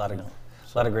 Yeah. A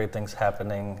lot of great things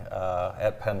happening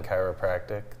at Penn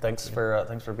Chiropractic. Thanks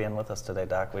for being with us today,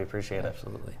 Doc. We appreciate it.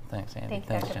 Absolutely. Thanks, Andy. Thank you,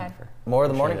 Thanks, Dr. Jennifer. More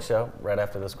of the morning show right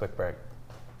after this quick break.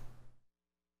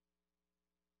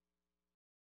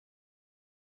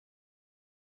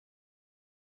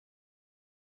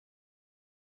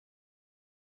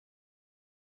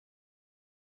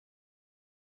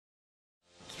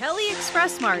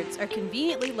 Express Marts are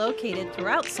conveniently located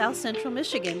throughout South Central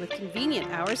Michigan with convenient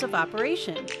hours of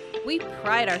operation. We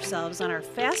pride ourselves on our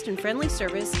fast and friendly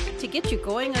service to get you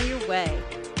going on your way.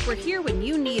 We're here when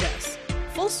you need us.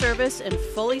 Full service and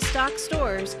fully stocked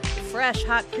stores, fresh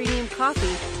hot premium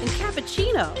coffee, and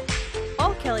cappuccino.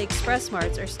 All Kelly Express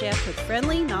Marts are staffed with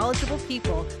friendly, knowledgeable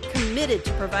people committed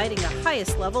to providing the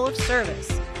highest level of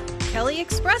service. Kelly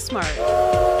Express Mart.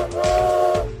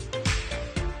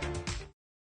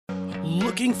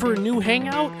 Looking for a new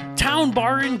hangout? Town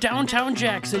Bar in downtown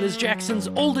Jackson is Jackson's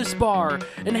oldest bar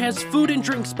and has food and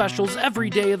drink specials every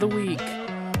day of the week.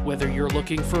 Whether you're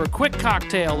looking for a quick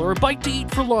cocktail or a bite to eat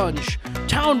for lunch,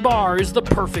 Town Bar is the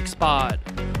perfect spot.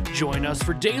 Join us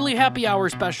for daily happy hour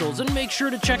specials and make sure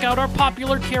to check out our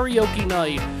popular karaoke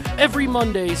night every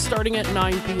Monday starting at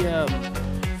 9 p.m.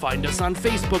 Find us on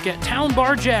Facebook at Town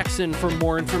Bar Jackson for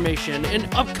more information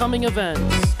and upcoming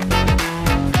events.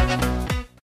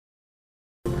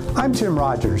 I'm Tim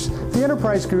Rogers. The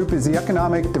Enterprise Group is the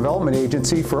economic development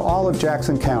agency for all of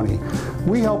Jackson County.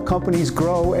 We help companies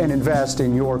grow and invest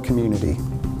in your community.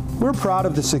 We're proud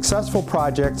of the successful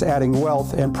projects adding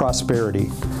wealth and prosperity.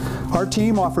 Our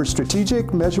team offers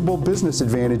strategic, measurable business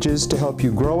advantages to help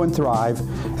you grow and thrive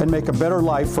and make a better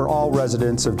life for all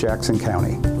residents of Jackson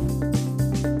County.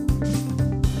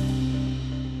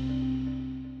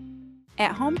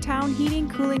 At Hometown Heating,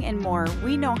 Cooling, and More,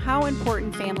 we know how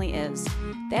important family is.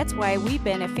 That's why we've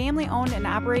been a family-owned and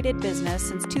operated business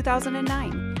since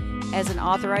 2009. As an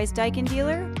authorized Daikin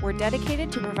dealer, we're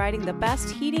dedicated to providing the best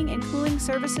heating and cooling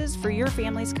services for your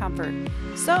family's comfort.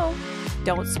 So,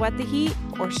 don't sweat the heat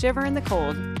or shiver in the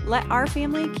cold. Let our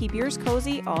family keep yours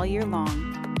cozy all year long.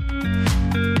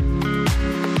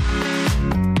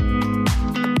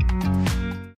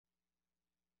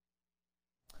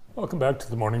 Welcome back to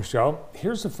the morning show.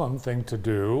 Here's a fun thing to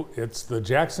do. It's the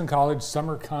Jackson College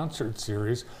Summer Concert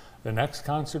Series. The next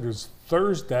concert is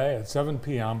Thursday at 7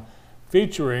 p.m.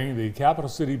 featuring the Capital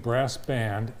City Brass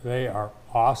Band. They are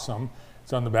awesome.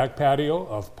 It's on the back patio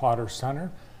of Potter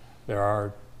Center. There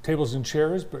are tables and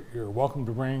chairs, but you're welcome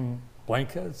to bring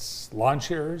blankets, lawn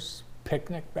chairs,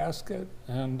 picnic basket,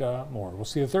 and more. We'll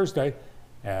see you Thursday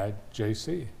at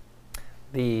JC.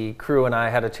 The crew and I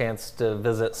had a chance to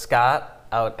visit Scott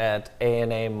out at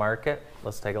A&A Market.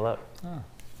 Let's take a look.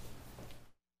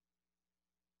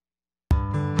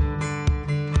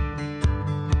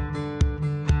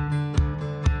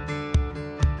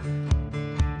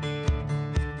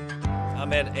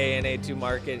 I'm at A&A 2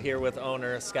 Market here with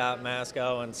owner Scott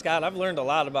Masco. And Scott, I've learned a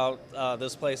lot about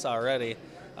this place already.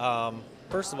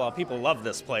 First of all, people love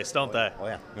this place, don't they? Oh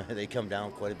yeah, they come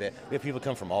down quite a bit. We have people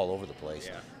come from all over the place.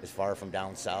 Yeah. As far from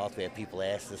down south, we have people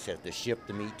ask us if to ship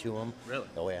the meat to them. Really?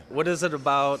 Oh yeah. What is it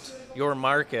about your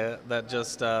market that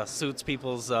just suits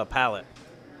people's palate?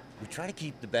 We try to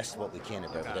keep the best of what we can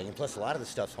of everything, and plus a lot of the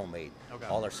stuff's homemade. Okay.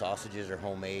 All our sausages are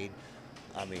homemade.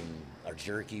 I mean, our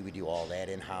jerky, we do all that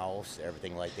in-house,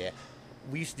 everything like that.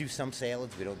 We used to do some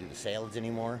salads. We don't do the salads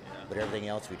anymore, but everything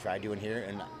else we try doing here.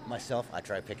 And myself, I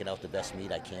try picking out the best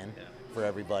meat I can for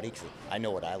everybody, because I know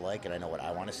what I like and I know what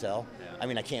I want to sell. I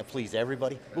mean, I can't please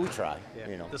everybody, but we try.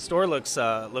 You know. The store looks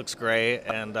great.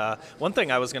 And one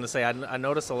thing I was going to say, I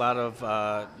notice a lot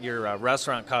of your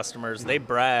restaurant customers, they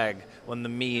brag when the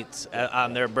meat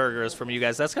on their burger is from you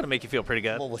guys. That's going to make you feel pretty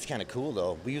good. Well, what's kind of cool,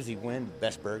 though, we usually win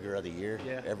best burger of the year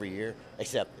every year,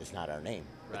 except it's not our name.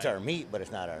 Right. It's our meat, but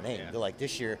it's not our name. Yeah. Like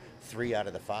this year, 3 out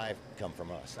of the 5 come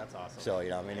from us. That's awesome. So, you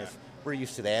know, I mean, we're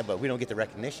used to that, but we don't get the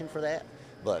recognition for that.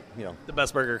 But, you know. The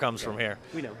best burger comes from here.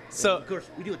 We know. So, of course,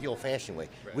 we do it the old-fashioned way.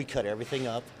 Right. We cut everything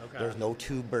up. Okay. There's no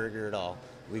tube burger at all.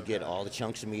 We get all the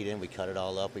chunks of meat in, we cut it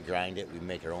all up, we grind it, we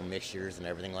make our own mixtures and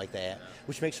everything like that,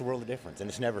 which makes a world of difference, and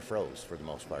it's never froze for the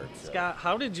most part. So. Scott,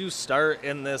 how did you start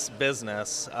in this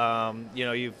business? You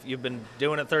know, you've been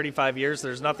doing it 35 years.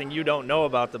 There's nothing you don't know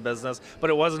about the business, but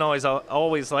it wasn't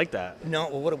always like that. No,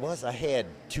 well, what it was, I had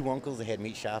 2 uncles that had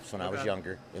meat shops when I was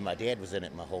younger, and my dad was in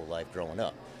it my whole life growing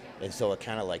up, and so it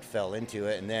kind of like fell into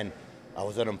it, and then I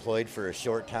was unemployed for a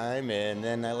short time, and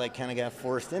then I like kind of got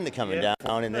forced into coming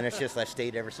down, and then it's just I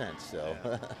stayed ever since. So,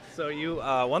 so you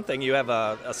one thing, you have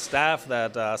a staff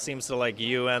that seems to like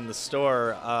you and the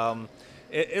store.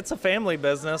 It's a family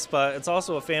business, but it's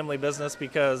also a family business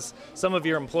because some of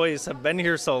your employees have been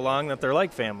here so long that they're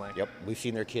like family. Yep, we've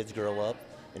seen their kids grow up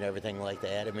and everything like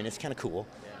that. I mean, it's kind of cool.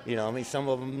 You know, I mean, some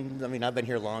of them, I mean, I've been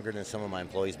here longer than some of my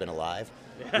employees been alive,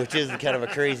 which is kind of a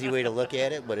crazy way to look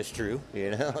at it, but it's true,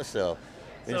 you know, so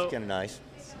it's kind of nice.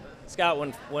 Scott,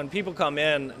 when people come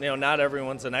in, not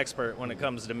everyone's an expert when it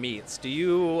comes to meats. Do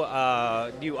you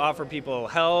offer people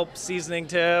help, seasoning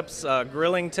tips,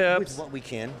 grilling tips? With what we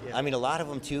can. Yeah. I mean, a lot of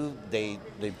them too. They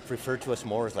refer to us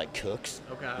more as like cooks.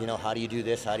 Okay. How do you do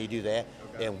this? How do you do that?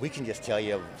 Okay. And we can just tell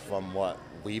you from what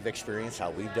we've experienced,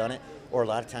 how we've done it. Or a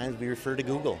lot of times we refer to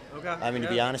Google. Okay. I mean, to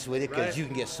be honest with you, because you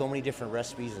can get so many different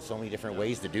recipes and so many different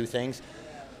ways to do things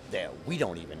that we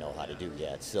don't even know how to do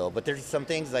yet. So, but there's some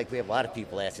things like we have a lot of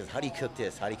people ask us, how do you cook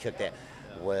this? How do you cook that?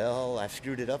 Well, I've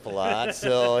screwed it up a lot,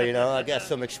 so I've got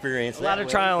some experience. A lot of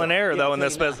trial and error though in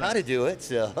this business. How to do it,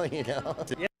 so Yeah,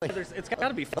 it's got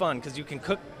to be fun because you can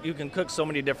cook so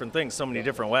many different things, so many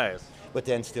different ways. But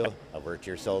then still, I've worked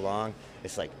here so long.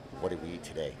 It's like, what did we eat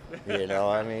today?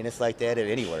 I mean, it's like that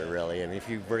anywhere really. I mean, if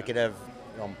you work at a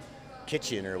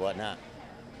kitchen or whatnot,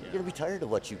 you're going to be tired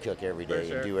of what you cook every day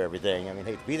and do everything. I mean,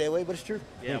 hate to be that way, but it's true.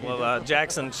 Yeah, well,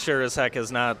 Jackson sure as heck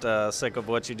is not sick of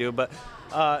what you do, but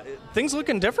things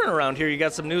looking different around here. You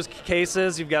got some new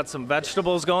cases, you've got some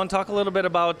vegetables going. Talk a little bit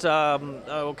about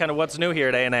kind of what's new here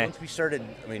at A&A. Once we started,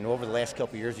 over the last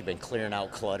couple of years, we've been clearing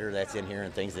out clutter that's in here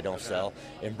and things that don't sell,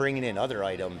 and bringing in other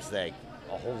items like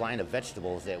a whole line of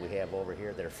vegetables that we have over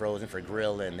here that are frozen for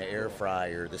grilling, the air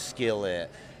fryer, the skillet,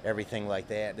 everything like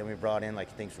that. Then we brought in like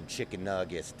things from chicken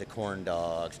nuggets, to corn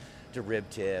dogs, to rib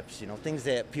tips, things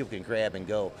that people can grab and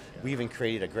go. We even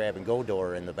created a grab and go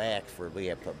door in the back for we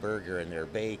have put burger in there,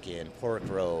 bacon, pork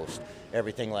roast,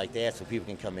 everything like that, so people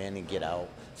can come in and get out,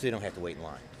 so they don't have to wait in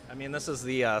line. I mean, this is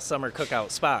the summer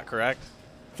cookout spot, correct?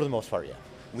 For the most part, yeah.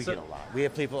 We get a lot. We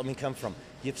have people, come from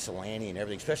Ypsilanti and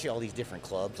everything, especially all these different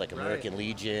clubs like American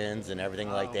Legions and everything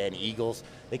like that, and Eagles.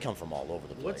 They come from all over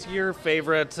the place. What's your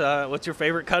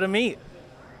favorite cut of meat?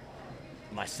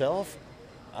 Myself,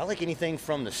 I like anything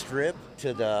from the strip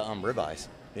to the ribeyes.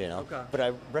 Okay. But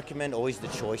I recommend always the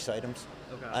choice items.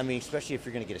 Okay. Especially if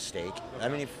you're going to get a steak.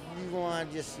 If you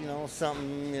want just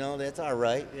something that's all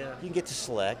right, you can get to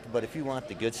select. But if you want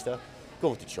the good stuff, go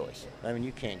with the choice.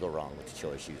 You can't go wrong with the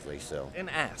choice usually. So. And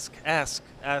ask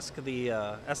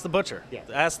the butcher. Yeah.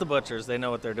 Ask the butchers. They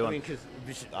know what they're doing.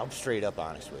 Because I'm straight up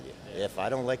honest with you. If I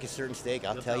don't like a certain steak,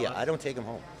 I'll tell you I don't take them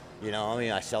home.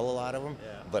 I sell a lot of them,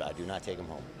 but I do not take them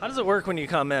home. How does it work when you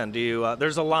come in? Do you?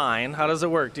 There's a line. How does it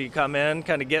work? Do you come in,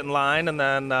 kind of get in line, and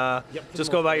then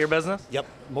just go about your business? Yep.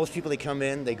 Most people, they come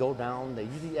in, they go down, they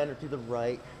usually enter to the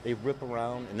right, they rip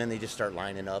around, and then they just start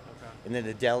lining up. Okay. And then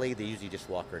the deli, they usually just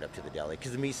walk right up to the deli,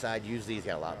 because the meat side usually has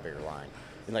got a lot bigger line.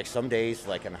 And like some days,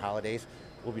 like on the holidays,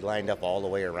 we'll be lined up all the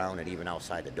way around and even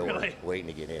outside the door, waiting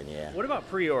to get in. Yeah. What about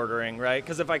pre-ordering, right?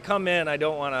 Because if I come in, I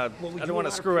don't want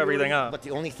to screw everything up. But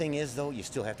the only thing is, though, you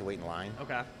still have to wait in line.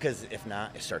 Okay. Because if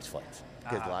not, it starts fights.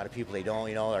 Because a lot of people, they don't,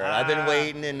 or I've been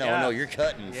waiting, and no, you're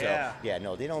cutting. Yeah. So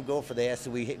no, they don't go for that. So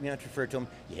we have to refer to them.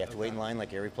 You have to wait in line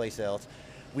like every place else.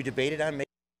 We debated on making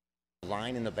a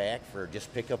line in the back for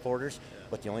just pickup orders,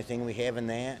 but the only thing we have in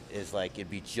that is like it'd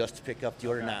be just to pick up the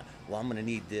order. Not, well, I'm going to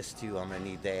need this too. I'm going to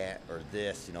need that or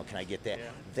this. Can I get that? Yeah.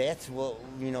 That's what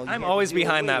I'm always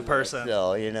behind that person.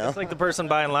 So it's like the person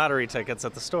buying lottery tickets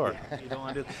at the store. You don't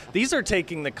want to do that. These are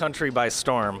taking the country by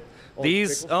storm.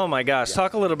 These, oh my gosh!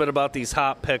 Talk a little bit about these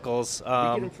hot pickles. We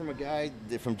get them from a guy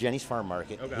from Jenny's Farm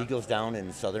Market. Okay. He goes down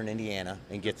in southern Indiana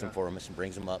and gets them for us and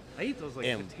brings them up. I eat those like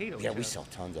potato chips. Yeah, we sell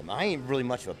tons of them. I ain't really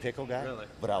much of a pickle guy,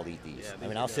 but I'll eat these.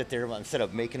 I'll sit there instead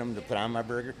of making them to put on my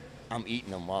burger. I'm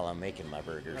eating them while I'm making my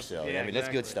burger. So that's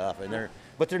good stuff. And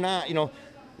they're not,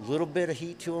 a little bit of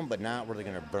heat to them, but not where they're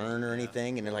going to burn or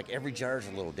anything. And they're like every jar is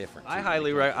a little different. I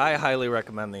highly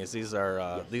recommend these. These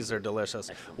are delicious.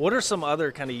 What are some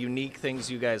other kind of unique things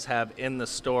you guys have in the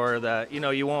store that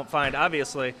you won't find?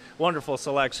 Obviously, wonderful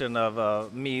selection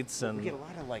of meats and. We get a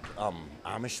lot of like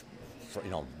Amish,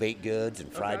 baked goods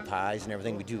and fried pies and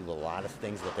everything. We do a lot of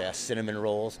things with that. Cinnamon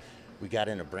rolls. We got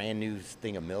in a brand new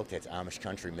thing of milk that's Amish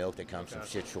country milk that comes from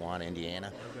Shitchuana,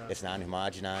 Indiana. It's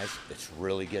non-homogenized. It's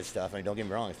really good stuff. Don't get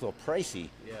me wrong, it's a little pricey,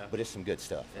 but it's some good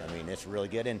stuff. It's really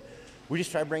good. And we just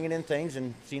try bringing in things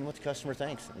and seeing what the customer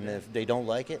thinks. And if they don't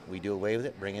like it, we do away with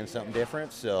it, bring in something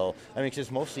different. So, it's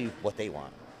just mostly what they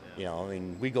want.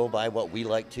 We go by what we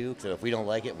like too, because if we don't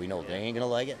like it, we know they ain't going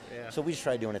to like it. Yeah. So we just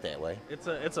try doing it that way.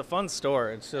 It's a fun store.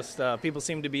 It's just people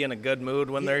seem to be in a good mood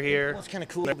when they're here. Well, it's kind of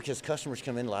cool because customers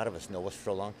come in, a lot of us know us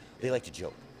for so long, they like to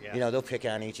joke. Yeah. They'll pick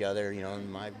on each other.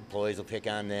 My employees will pick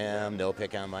on them. They'll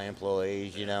pick on my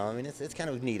employees. It's kind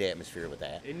of a neat atmosphere with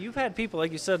that. And you've had people,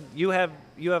 like you said, you have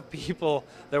people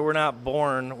that were not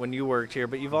born when you worked here,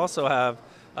 but you've also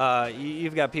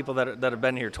you've got people that have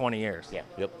been here 20 years. Yeah.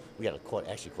 Yep. We got quite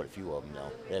a few of them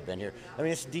now that have been here.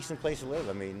 It's a decent place to live.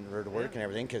 Or to work and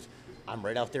everything, because I'm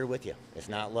right out there with you. It's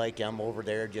not like I'm over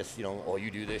there just, you know, oh,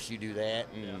 you do this, you do that,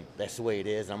 and that's the way it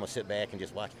is. I'm gonna sit back and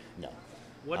just watch. No.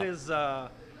 What is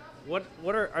what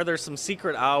are there some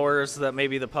secret hours that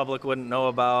maybe the public wouldn't know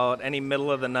about? Any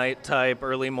middle of the night type,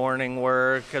 early morning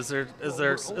work? Is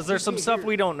there some stuff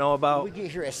we don't know about? We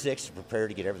get here at 6 to prepare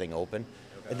to get everything open.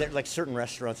 And then, like certain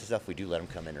restaurants and stuff, we do let them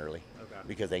come in early.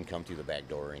 Because they can come through the back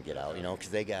door and get out, you know, because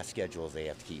they got schedules they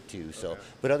have to keep too. So,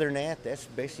 but other than that, that's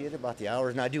basically it about the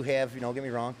hours. And I do have, you know, get me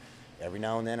wrong, every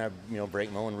now and then I, you know,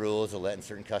 break my own rules of letting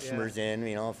certain customers in,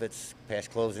 you know, if it's past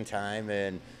closing time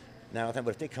and not all the time.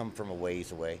 But if they come from a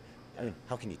ways away, I mean,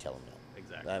 how can you tell them no?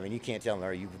 Exactly. I mean, you can't tell them,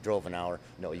 or you drove an hour,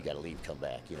 no, you got to leave, come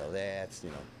back. You know, that's,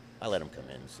 you know, I let them come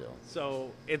in.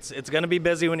 So it's going to be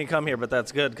busy when you come here, but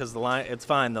that's good because the line, it's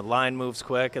fine. The line moves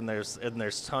quick, and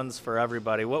there's tons for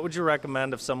everybody. What would you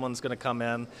recommend if someone's going to come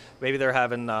in? Maybe they're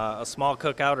having a small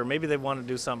cookout, or maybe they want to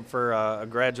do something for a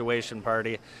graduation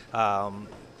party.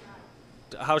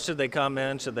 How should they come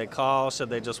in? Should they call? Should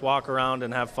they just walk around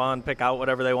and have fun, pick out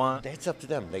whatever they want? That's up to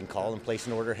them. They can call and place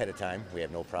an order ahead of time. We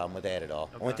have no problem with that at all.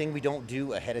 Only thing we don't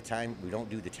do ahead of time, we don't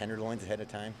do the tenderloins ahead of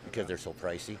time because they're so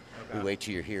pricey. We wait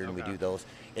till you're here and we do those.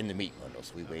 In the meat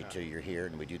bundles, we wait till you're here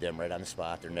and we do them right on the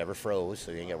spot. They're never froze,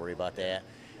 so you ain't got to worry about that.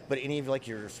 But any of like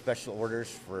your special orders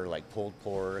for like pulled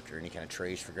pork or any kind of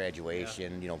trays for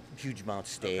graduation, you know, huge amounts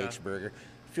of steaks, burger,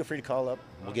 feel free to call up.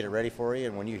 We'll get it ready for you,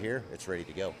 and when you're here, it's ready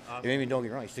to go. Maybe don't get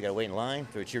me wrong, you still got to wait in line,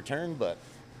 so it's your turn, but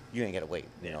you ain't got to wait.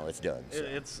 You know, it's done. So.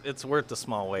 It's worth the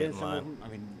small wait in line. I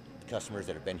mean, customers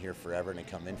that have been here forever and they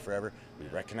come in forever, we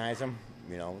recognize them.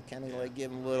 You know, kind of like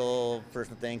give them a little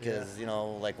personal thing because, you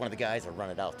know, like one of the guys will run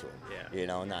it out to them. You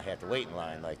know, not have to wait in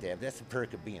line like that. But that's the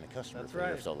perk of being a customer for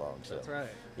here so long. So,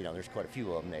 you know, there's quite a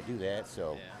few of them that do that.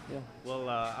 So, Well,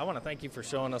 I want to thank you for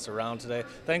showing us around today.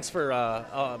 Thanks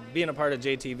for being a part of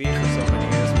JTV for so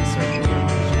many years. We certainly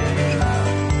appreciate it.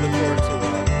 Look forward to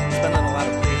spending a lot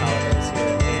of pre-holidays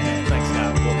here. And thanks,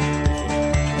 Scott. We'll appreciate it.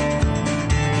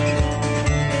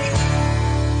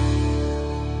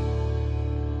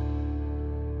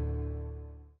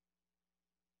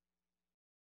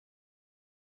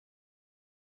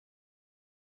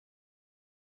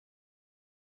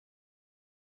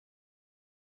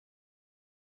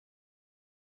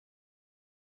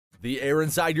 The air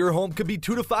inside your home could be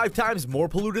 2 to 5 times more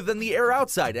polluted than the air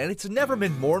outside, and it's never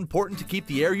been more important to keep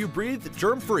the air you breathe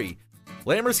germ-free.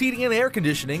 Lammers Heating and Air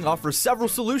Conditioning offers several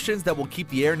solutions that will keep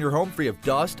the air in your home free of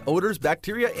dust, odors,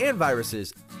 bacteria, and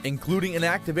viruses, including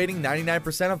inactivating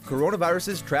 99% of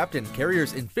coronaviruses trapped in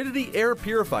Carrier's Infinity Air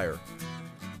Purifier.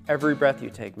 Every breath you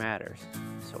take matters,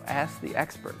 so ask the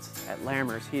experts at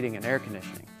Lammers Heating and Air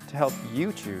Conditioning to help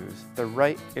you choose the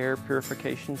right air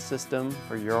purification system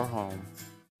for your home.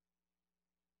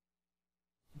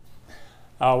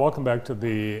 Welcome back to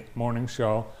the morning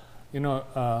show. You know,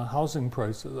 housing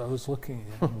prices, I was looking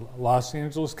in Los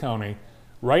Angeles County.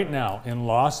 Right now, in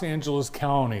Los Angeles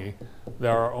County,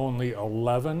 there are only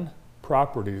 11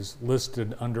 properties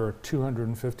listed under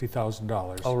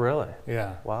 $250,000. Oh, really?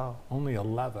 Yeah. Wow. Only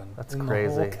 11. That's in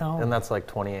crazy. The whole county. And that's like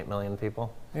 28 million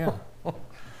people. Yeah.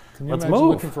 Can you Let's imagine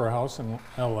move. looking for a house in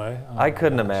LA? I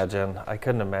couldn't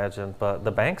imagine, but the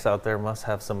banks out there must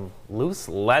have some loose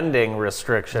lending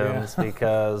restrictions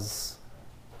because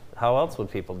how else would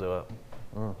people do it?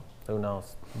 Who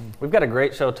knows? We've got a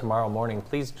great show tomorrow morning.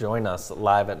 Please join us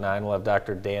live at 9. We'll have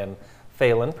Dr. Dan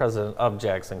Phelan, president of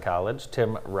Jackson College,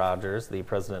 Tim Rogers, the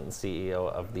president and CEO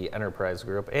of the Enterprise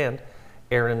Group, and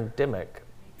Aaron Dimmick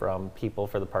from People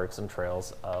for the Parks and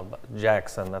Trails of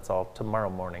Jackson. That's all tomorrow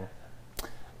morning.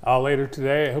 Later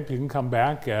today, I hope you can come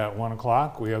back at 1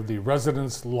 o'clock. We have the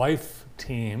Residence Life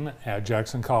team at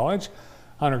Jackson College.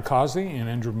 Hunter Causey and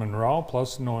Andrew Monroe,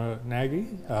 plus Noah Nagy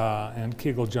and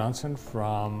Kegel Johnson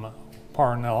from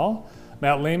Parnell.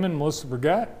 Matt Lehman, Melissa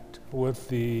Burgett with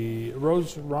the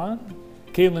Rose Ron,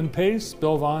 Caitlin Pace,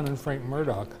 Bill Vaughn, and Frank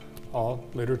Murdoch. All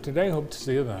later today. Hope to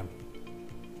see you then.